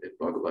present in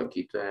Bhagavad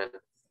Gita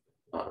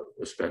and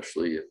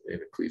especially in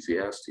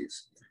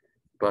Ecclesiastes.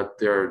 But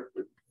the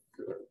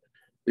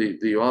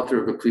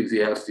author of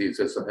Ecclesiastes,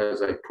 as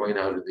I point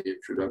out in the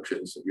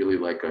introduction, is really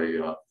like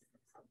a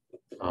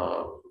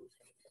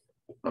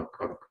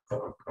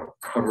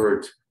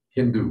covered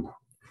Hindu.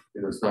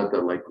 It's not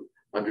that like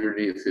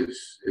underneath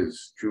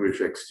his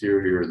Jewish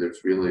exterior,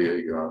 there's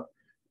really a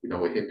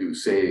Hindu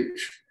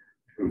sage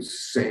who's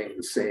saying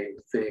the same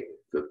thing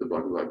that the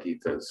Bhagavad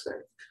Gita is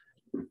saying.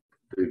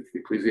 The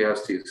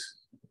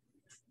Ecclesiastes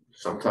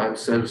sometimes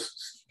says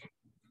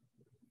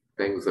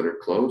things that are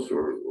close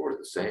or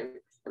the same,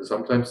 and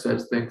sometimes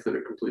says things that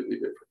are completely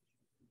different.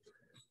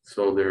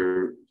 So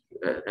the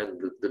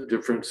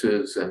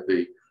differences and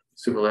the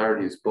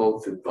similarities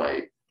both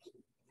invite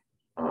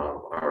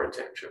our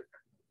attention.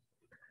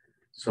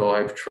 So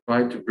I've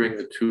tried to bring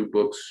the two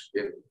books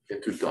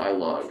into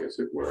dialogue, as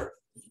it were.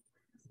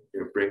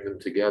 Bring them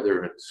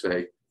together and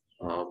say,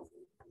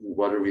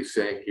 what are we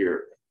saying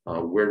here?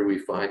 Where do we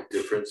find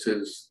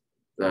differences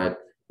or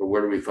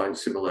where do we find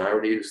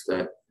similarities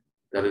that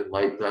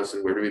enlighten us,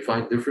 and where do we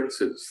find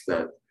differences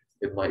that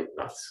enlighten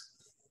us?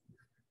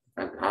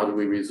 And how do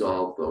we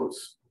resolve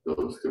those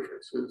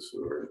differences,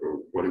 or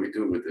what do we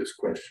do with this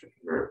question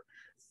where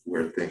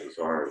things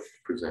are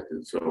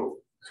presented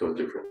so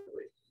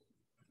differently?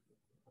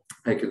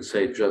 I can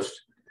say just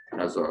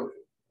as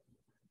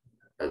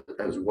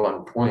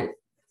one point,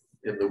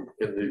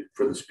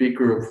 for the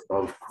speaker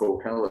of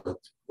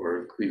Kohelet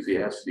or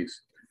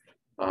Ecclesiastes,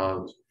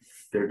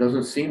 there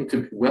doesn't seem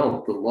to be,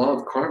 the law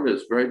of karma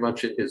is very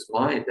much in his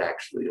mind,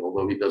 actually,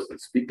 although he doesn't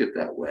speak it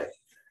that way.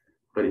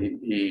 But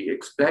he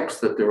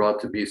expects that there ought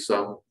to be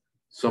some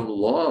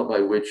law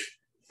by which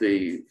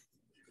the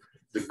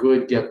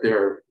good get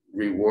their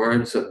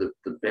rewards and the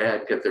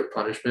bad get their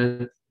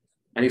punishment.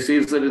 And he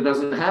sees that it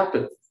doesn't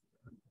happen.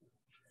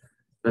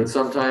 That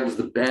sometimes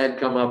the bad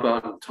come up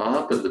on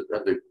top and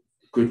the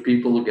good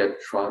people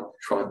get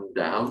trodden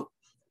down.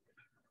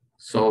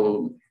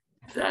 So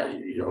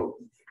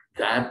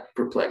that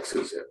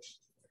perplexes him.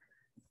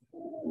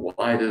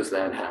 Why does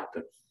that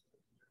happen?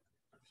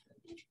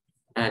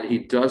 And he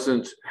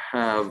doesn't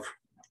have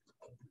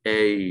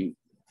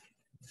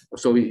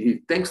so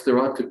he thinks there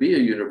ought to be a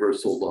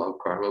universal law of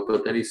karma,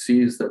 but then he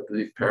sees that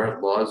the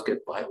apparent laws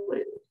get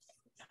violated.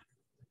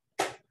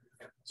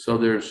 So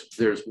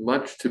there's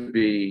much to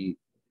be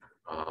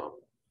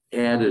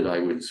added, I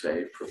would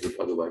say, from the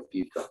Bhagavad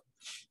Gita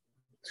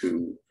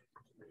to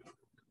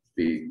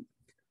the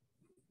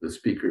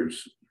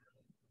speaker's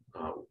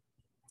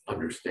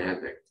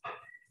understanding.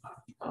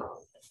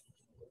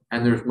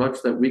 And there's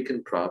much that we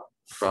can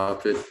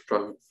profit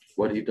from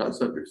what he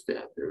does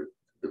understand.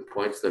 The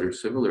points that are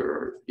similar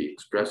are he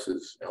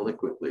expresses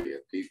eloquently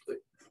and deeply.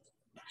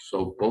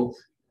 So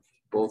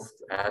both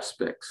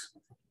aspects,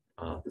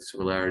 the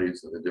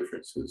similarities and the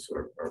differences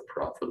are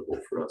profitable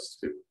for us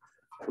to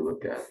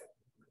look at.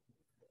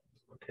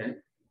 Okay.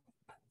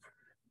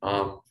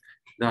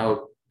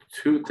 Now,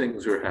 two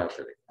things are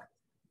happening.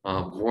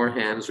 More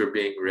hands are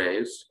being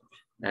raised,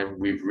 and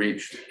we've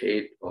reached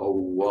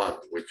 8:01,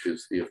 which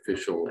is the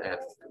official end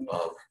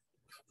of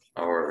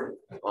our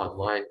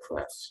online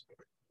class.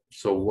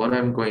 So what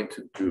I'm going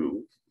to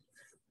do,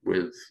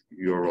 with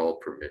your all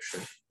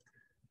permission,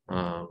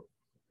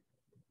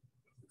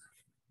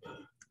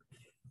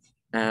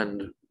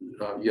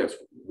 yes,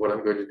 what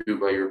I'm going to do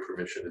by your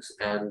permission is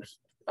end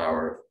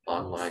our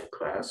online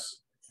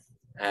class,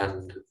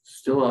 and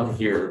still I'm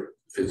here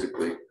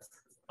physically.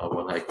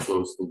 When I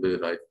close the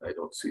lid, I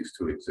don't cease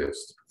to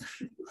exist.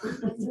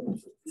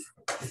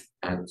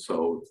 And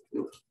so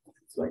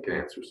I can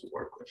answer some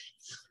more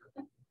questions.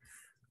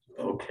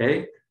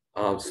 Okay,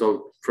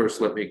 so first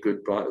let me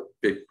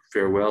big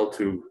farewell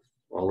to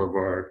all of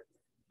our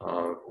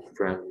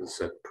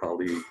friends and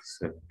colleagues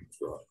and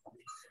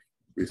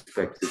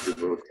respected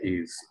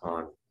devotees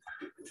on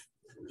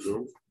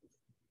Zoom,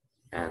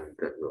 and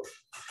then we'll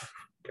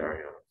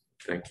carry on.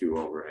 Thank you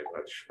all very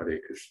much. Hare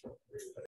Krishna.